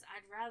 because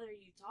I'd rather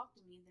you talk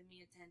to me than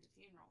me attend a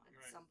funeral at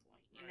Right. some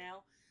point, you Right.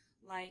 know?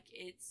 Like,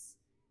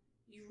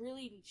 you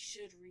really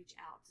should reach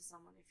out to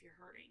someone if you're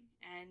hurting,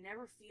 and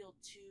never feel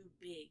too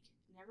big.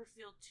 Never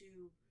feel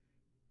too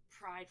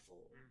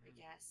prideful, I Mhm.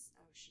 guess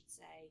I should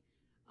say,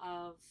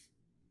 of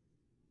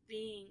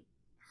being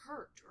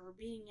hurt or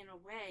being in a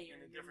way or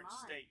In a your different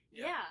mind. state.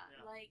 Yeah,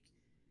 Yeah. like,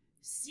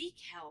 seek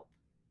help.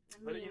 I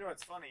But mean, you know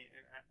what's funny,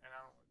 and I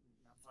don't,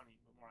 not funny,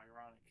 but more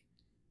ironic,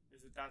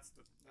 is that's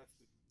the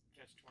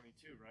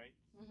catch-22, right?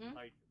 mhm.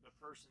 Like the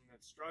person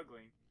that's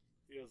struggling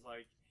feels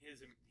like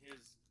his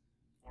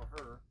or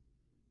her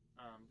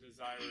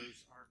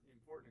desires aren't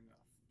important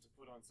enough to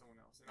put on someone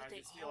else, and But I they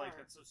just feel like are.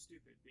 that's so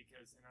stupid,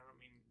 because, and I don't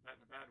mean that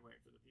in a bad way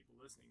for the people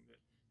listening that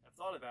have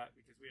thought of that,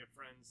 because we have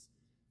friends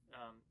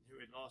who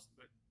had lost,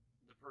 but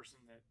the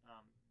person that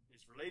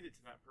is related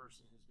to that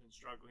person has been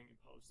struggling and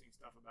posting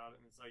stuff about it,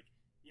 and it's like,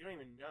 you don't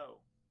even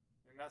know.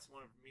 And that's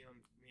one of me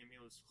and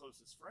Mila's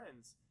closest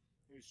friends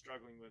who's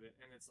struggling with it,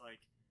 and it's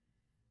like,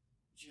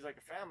 she's like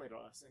a family to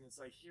us, and it's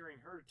like hearing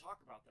her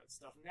talk about that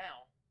stuff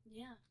now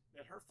Yeah.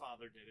 that her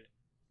father did it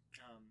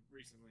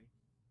recently.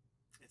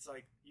 It's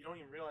like you don't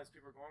even realize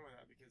people are going with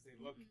that, because they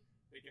look, Mhm.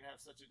 they can have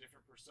such a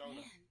different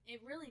persona. Man,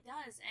 it really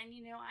does. And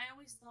I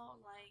always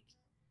thought, like,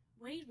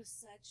 Wade was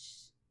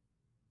such.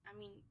 I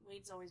mean,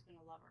 Wade's always been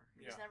a lover.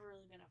 He's Yeah. never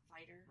really been a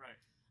fighter. Right.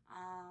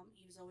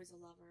 He was always a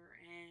lover,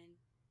 and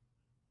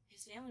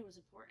his family was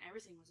important.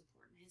 Everything was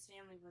important. His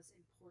family was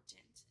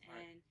important, Right.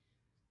 and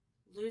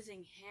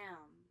losing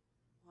him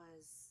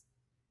was.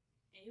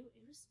 It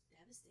was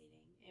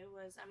devastating. It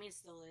was. I mean, it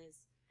still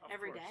is. Of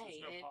Every course,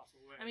 day. There's no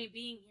possible way. I mean,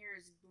 being here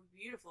is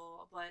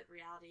beautiful, but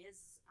reality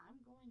is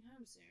I'm going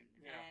home soon,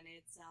 Yeah. and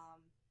it's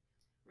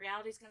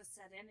reality's going to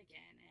set in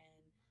again,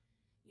 and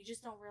you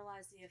just don't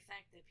realize the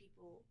effect that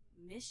people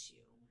miss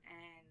you,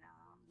 and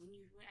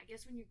I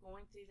guess when you're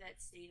going through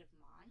that state of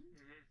mind,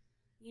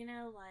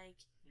 Mhm.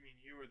 like You mean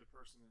you were the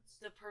person that's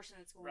the person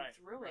that's going right,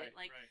 through right, it,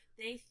 like right.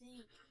 they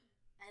think,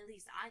 at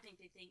least I think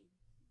they think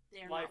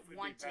they're Life not would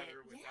wanted. be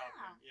better without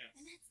Yeah, them. Yes.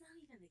 and that's not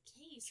even the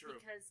case True.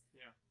 because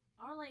Yeah.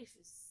 our life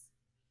is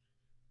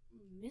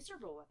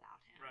miserable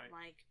without him.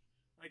 Right.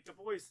 Like the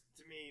boys,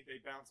 to me, they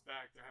bounce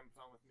back. They're having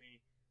fun with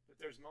me, but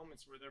there's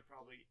moments where they're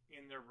probably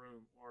in their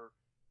room, or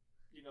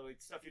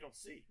like stuff you don't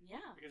see,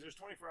 yeah, because there's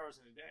 24 hours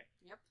in a day.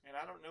 Yep. And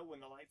I don't know when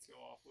the lights go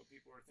off what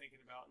people are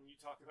thinking about. And you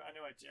talk about, I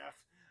know at Jeff,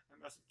 I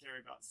mess with Carrie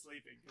about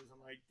sleeping, because I'm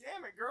like,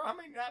 damn it, girl, how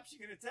many naps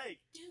you gonna take?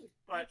 dude.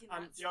 I But cannot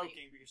I'm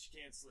joking, because she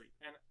can't sleep.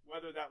 And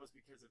whether that was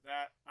because of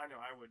that, I know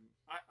I wouldn't.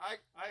 I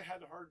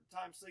had a hard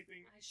time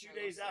sleeping I 2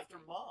 struggle days after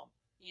sleeping. mom,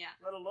 Yeah.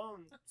 let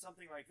alone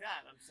something like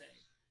that. I'm saying.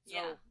 So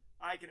Yeah.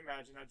 I can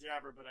imagine, I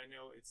jabber, but I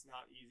know it's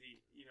not easy.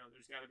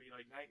 There's got to be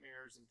like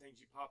nightmares and things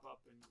you pop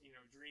up, and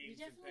dreams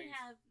You and definitely things.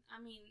 have. I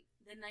mean,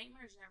 the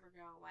nightmares never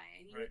go away,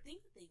 and you Right. would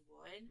think that they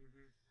would.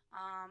 Hmm.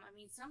 I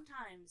mean,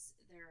 sometimes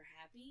they're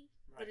happy,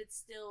 Right. but it's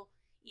still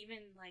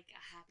even like a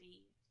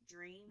happy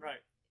dream.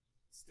 Right.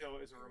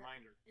 still is a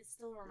reminder. It's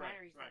still a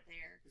reminder he's right. not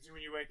there. Because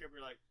when you wake up,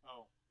 you're like,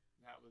 oh,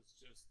 that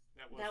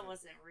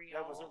wasn't real.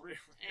 That wasn't real.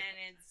 And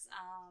it's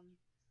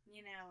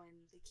you know,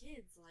 and the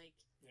kids, like,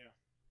 yeah,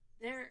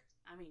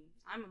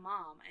 I'm a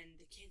mom, and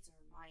the kids are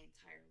my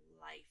entire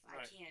life.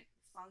 Right. I can't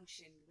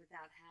function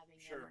without having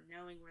Sure. them or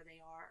knowing where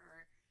they are,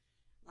 or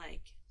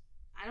like,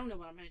 I don't know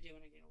what I'm gonna do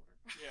when I get older.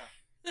 Yeah.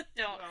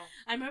 Well,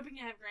 I'm hoping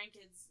to have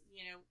grandkids,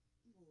 you know,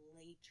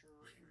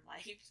 later in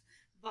life,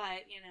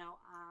 but you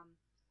know,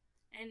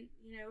 and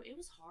you know, it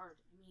was hard.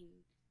 I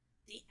mean,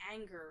 the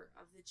anger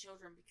of the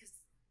children, because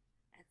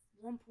at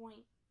one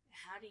point,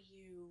 how do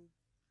you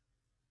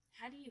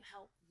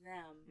help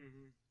them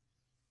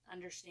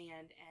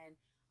understand? And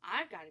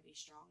I've got to be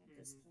strong at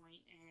this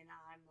point, and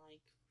I'm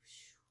like,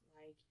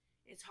 whew, like,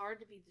 it's hard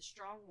to be the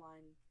strong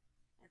one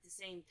at the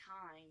same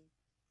time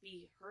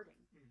be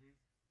hurting,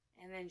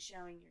 and then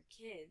showing your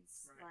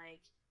kids,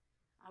 like,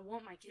 I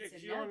want my kids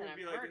to know that I'm hurting. You don't want to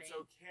be like, it's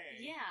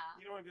okay. Yeah.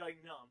 You don't want to be like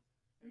numb.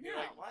 And be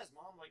like, why does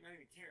mom like not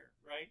even care,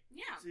 right?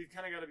 Yeah. So you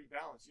kind of got to be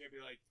balanced. You got to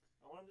be like,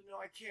 I want them to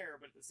know I care,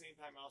 but at the same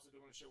time, I also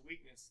don't want to show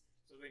weakness,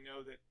 so they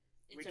know that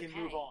we can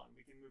move on.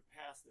 We can move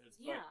past this.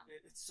 Yeah.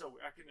 But it's so,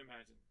 I can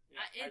imagine.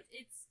 Yeah,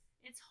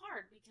 it's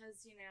hard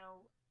because, you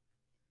know,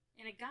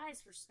 in a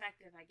guy's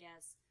perspective, I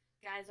guess,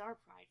 guys are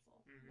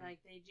prideful. Like,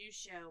 they do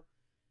show,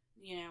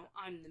 you know,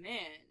 I'm the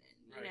man,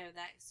 and, you know,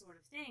 that sort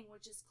of thing,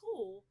 which is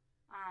cool,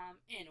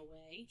 in a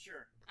way.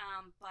 Sure.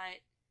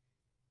 But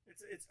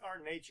it's our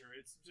nature.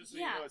 It's just so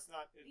you know, it's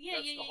not. That's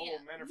the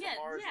whole men are from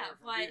Mars, women are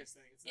from Venus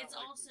thing. It's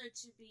like also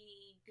to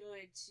be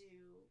good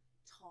to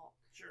talk.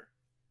 Sure.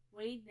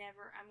 Wade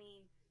never. I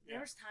mean,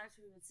 there was times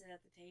we would sit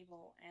at the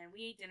table and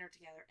we ate dinner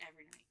together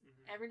every night.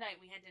 Every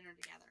night we had dinner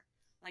together.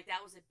 Like,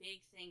 that was a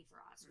big thing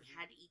for us. We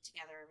had to eat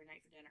together every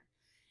night for dinner.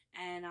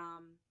 And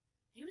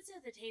he would sit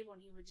at the table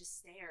and he would just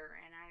stare,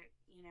 and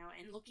you know,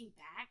 and looking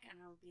back,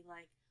 and I would be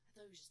like, I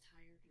thought he was just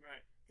tired,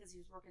 right? Because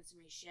he was working so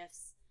many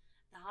shifts.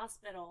 The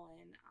hospital,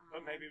 and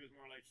but maybe it was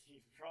more like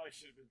he probably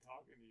should have been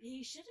talking to you.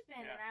 He should have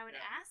been, and I would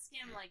ask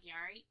him, like, "You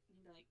all right?" And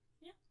he'd be like,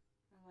 "Yeah."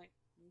 I'm like,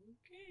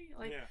 "Okay,"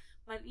 like,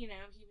 but you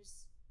know, he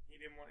was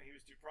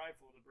too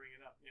prideful to bring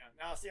it up. Yeah.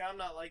 Now, see, I'm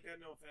not like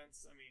that. No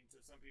offense. I mean, to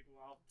some people,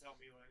 I'll tell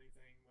me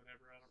anything,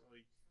 whatever. I don't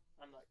really.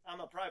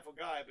 I'm a prideful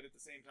guy, but at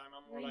the same time,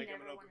 I'm more like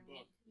I'm an open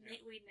book.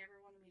 We'd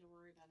never wanted me to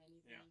worry about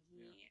anything.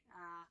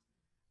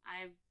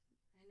 I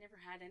never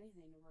had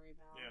anything to worry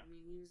about. I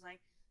mean, he was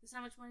like, "This is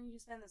how much money you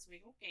spend this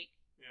week." Okay.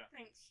 Yeah.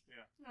 Thanks.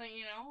 Yeah. Like,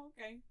 you know,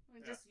 okay.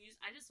 I just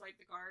swipe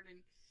the card,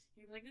 and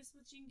he'd be like, "This is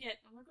what you can get."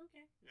 I'm like,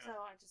 "Okay." Yeah. So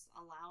I just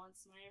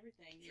allowance my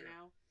everything, you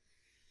know.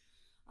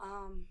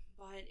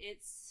 But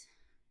it's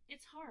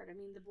hard. I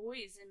mean, the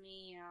boys and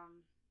me,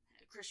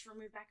 Christopher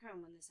moved back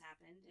home when this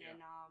happened,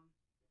 and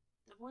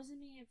the boys and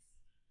me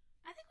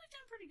I think we've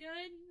done pretty good.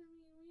 I mean,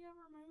 we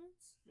have our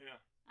moments. Yeah.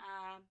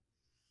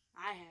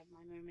 I have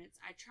my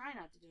moments. I try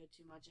not to do it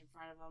too much in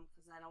front of them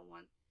because I don't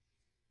want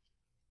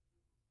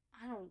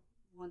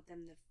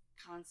them to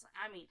constantly.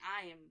 I mean,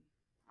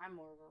 I'm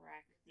more of a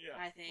wreck. Yeah.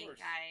 I think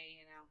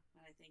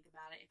when I think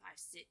about it, if I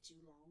sit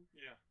too long.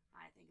 Yeah.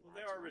 I think about it. Well,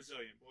 they are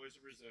resilient. Boys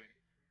are resilient.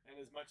 And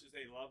as much as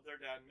they love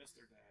their dad and miss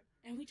their dad.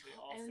 And we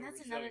talk, and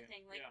that's another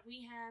thing. Like,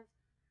 we have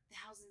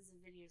thousands of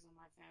videos on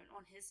my phone,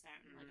 on his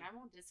phone. Like, I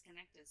won't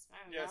disconnect his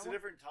phone. Yeah, it's a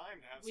different time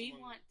to have we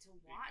want to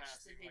watch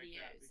the videos. Like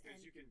that,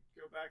 because you can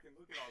go back and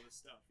look at all this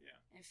stuff,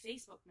 And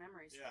Facebook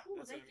memories. Yeah, ooh,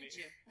 they get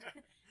you.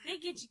 They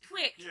get you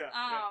quick.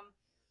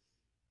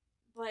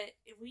 But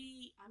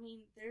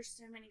there's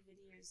so many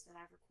videos that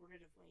I've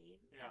recorded of Wade,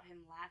 of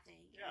him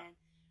laughing. Yeah. And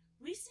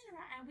we sit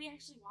around and we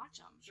actually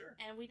watch them. Sure.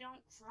 And we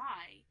don't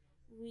cry.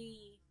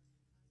 We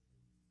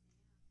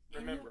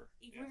remember.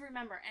 We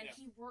remember. And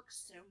he works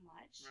so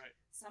much. Right.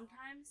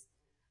 Sometimes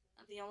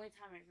the only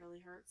time it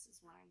really hurts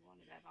is when I'm going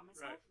to bed by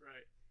myself.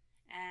 Right.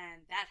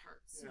 And that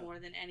hurts more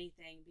than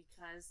anything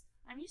because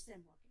I'm used to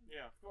him working.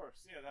 Yeah, of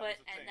course. Yeah, but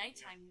at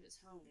nighttime he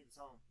was home. He was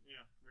home.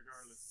 Yeah,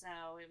 regardless.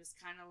 So it was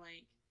kind of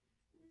like,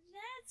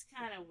 that's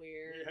kind of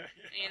weird,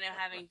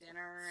 having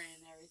dinner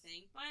and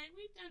everything. But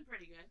we've done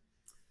pretty good.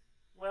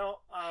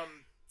 Well,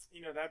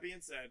 that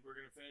being said, we're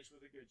going to finish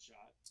with a good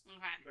shot.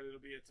 Okay. But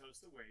it'll be a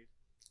toast to Wade.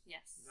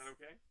 Yes. Is that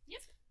okay?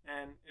 Yep.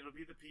 And it'll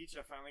be the peach.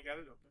 I finally got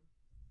it open.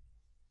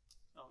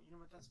 Oh, you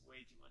know what? That's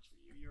way too much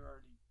for you. You're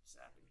already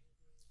sappy.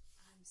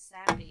 I'm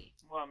sappy.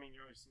 Well, I mean,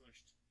 you're always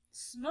smushed.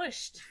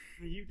 Smushed?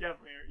 You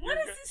definitely are. What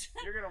is this?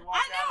 You're going to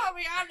walk out.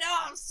 I know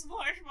I'm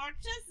smushed. My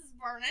chest is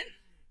burning.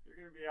 You're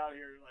going to be out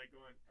here like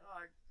going,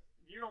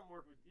 you're not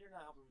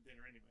helping with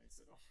dinner anyway,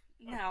 so don't.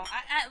 No,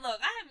 look,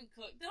 I haven't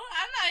cooked.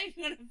 I'm not even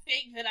going to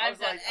fake that I've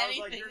done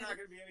anything. I was like, you're not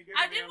going to be any good.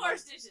 I did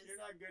wash dishes.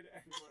 You're not good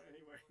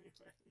anyway.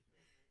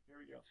 Here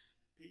we go.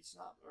 Peach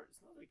schnapps, or it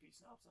smells like peach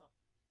schnapps, huh?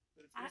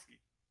 But it's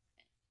whiskey.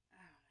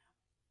 I don't know.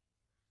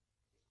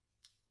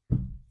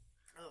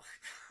 Oh,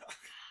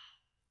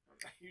 I'm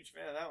a huge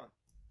fan of that one.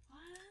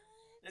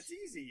 What? It's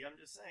easy. I'm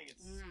just saying,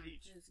 it's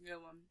peach. It's a good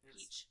one.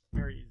 Peach. It's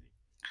very easy.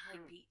 I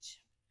like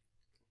peach.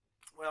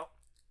 Well,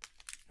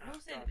 I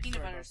will say the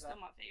peanut butter is still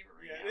my favorite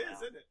right now. Yeah, it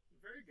is, isn't it?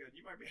 Very good.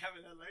 You might be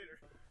having that later.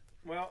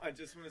 Well, I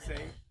just want to say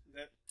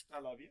that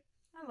I love you.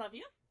 I love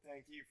you.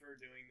 Thank you for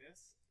doing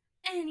this.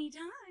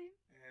 Anytime.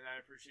 And I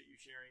appreciate you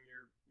sharing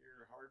your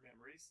hard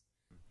memories.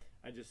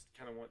 I just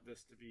kind of want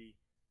this to be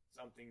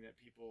something that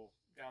people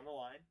down the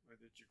line,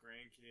 whether it's your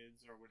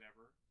grandkids or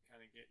whatever, kind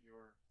of get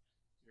your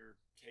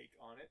take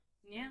on it.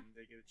 Yeah. And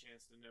they get a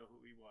chance to know who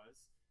he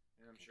was.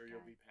 And I'm sure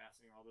you'll be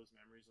passing all those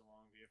memories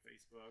along via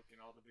Facebook and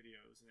all the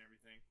videos and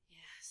everything.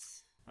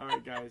 Yes. All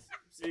right, guys.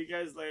 See you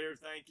guys later.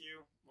 Thank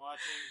you for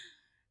watching.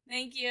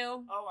 Thank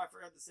you. Oh, I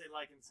forgot to say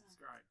like and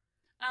subscribe.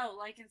 Oh,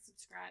 like and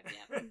subscribe.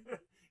 Yeah.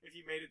 If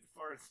you made it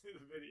far through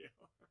the video.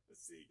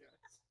 See you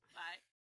guys. Bye.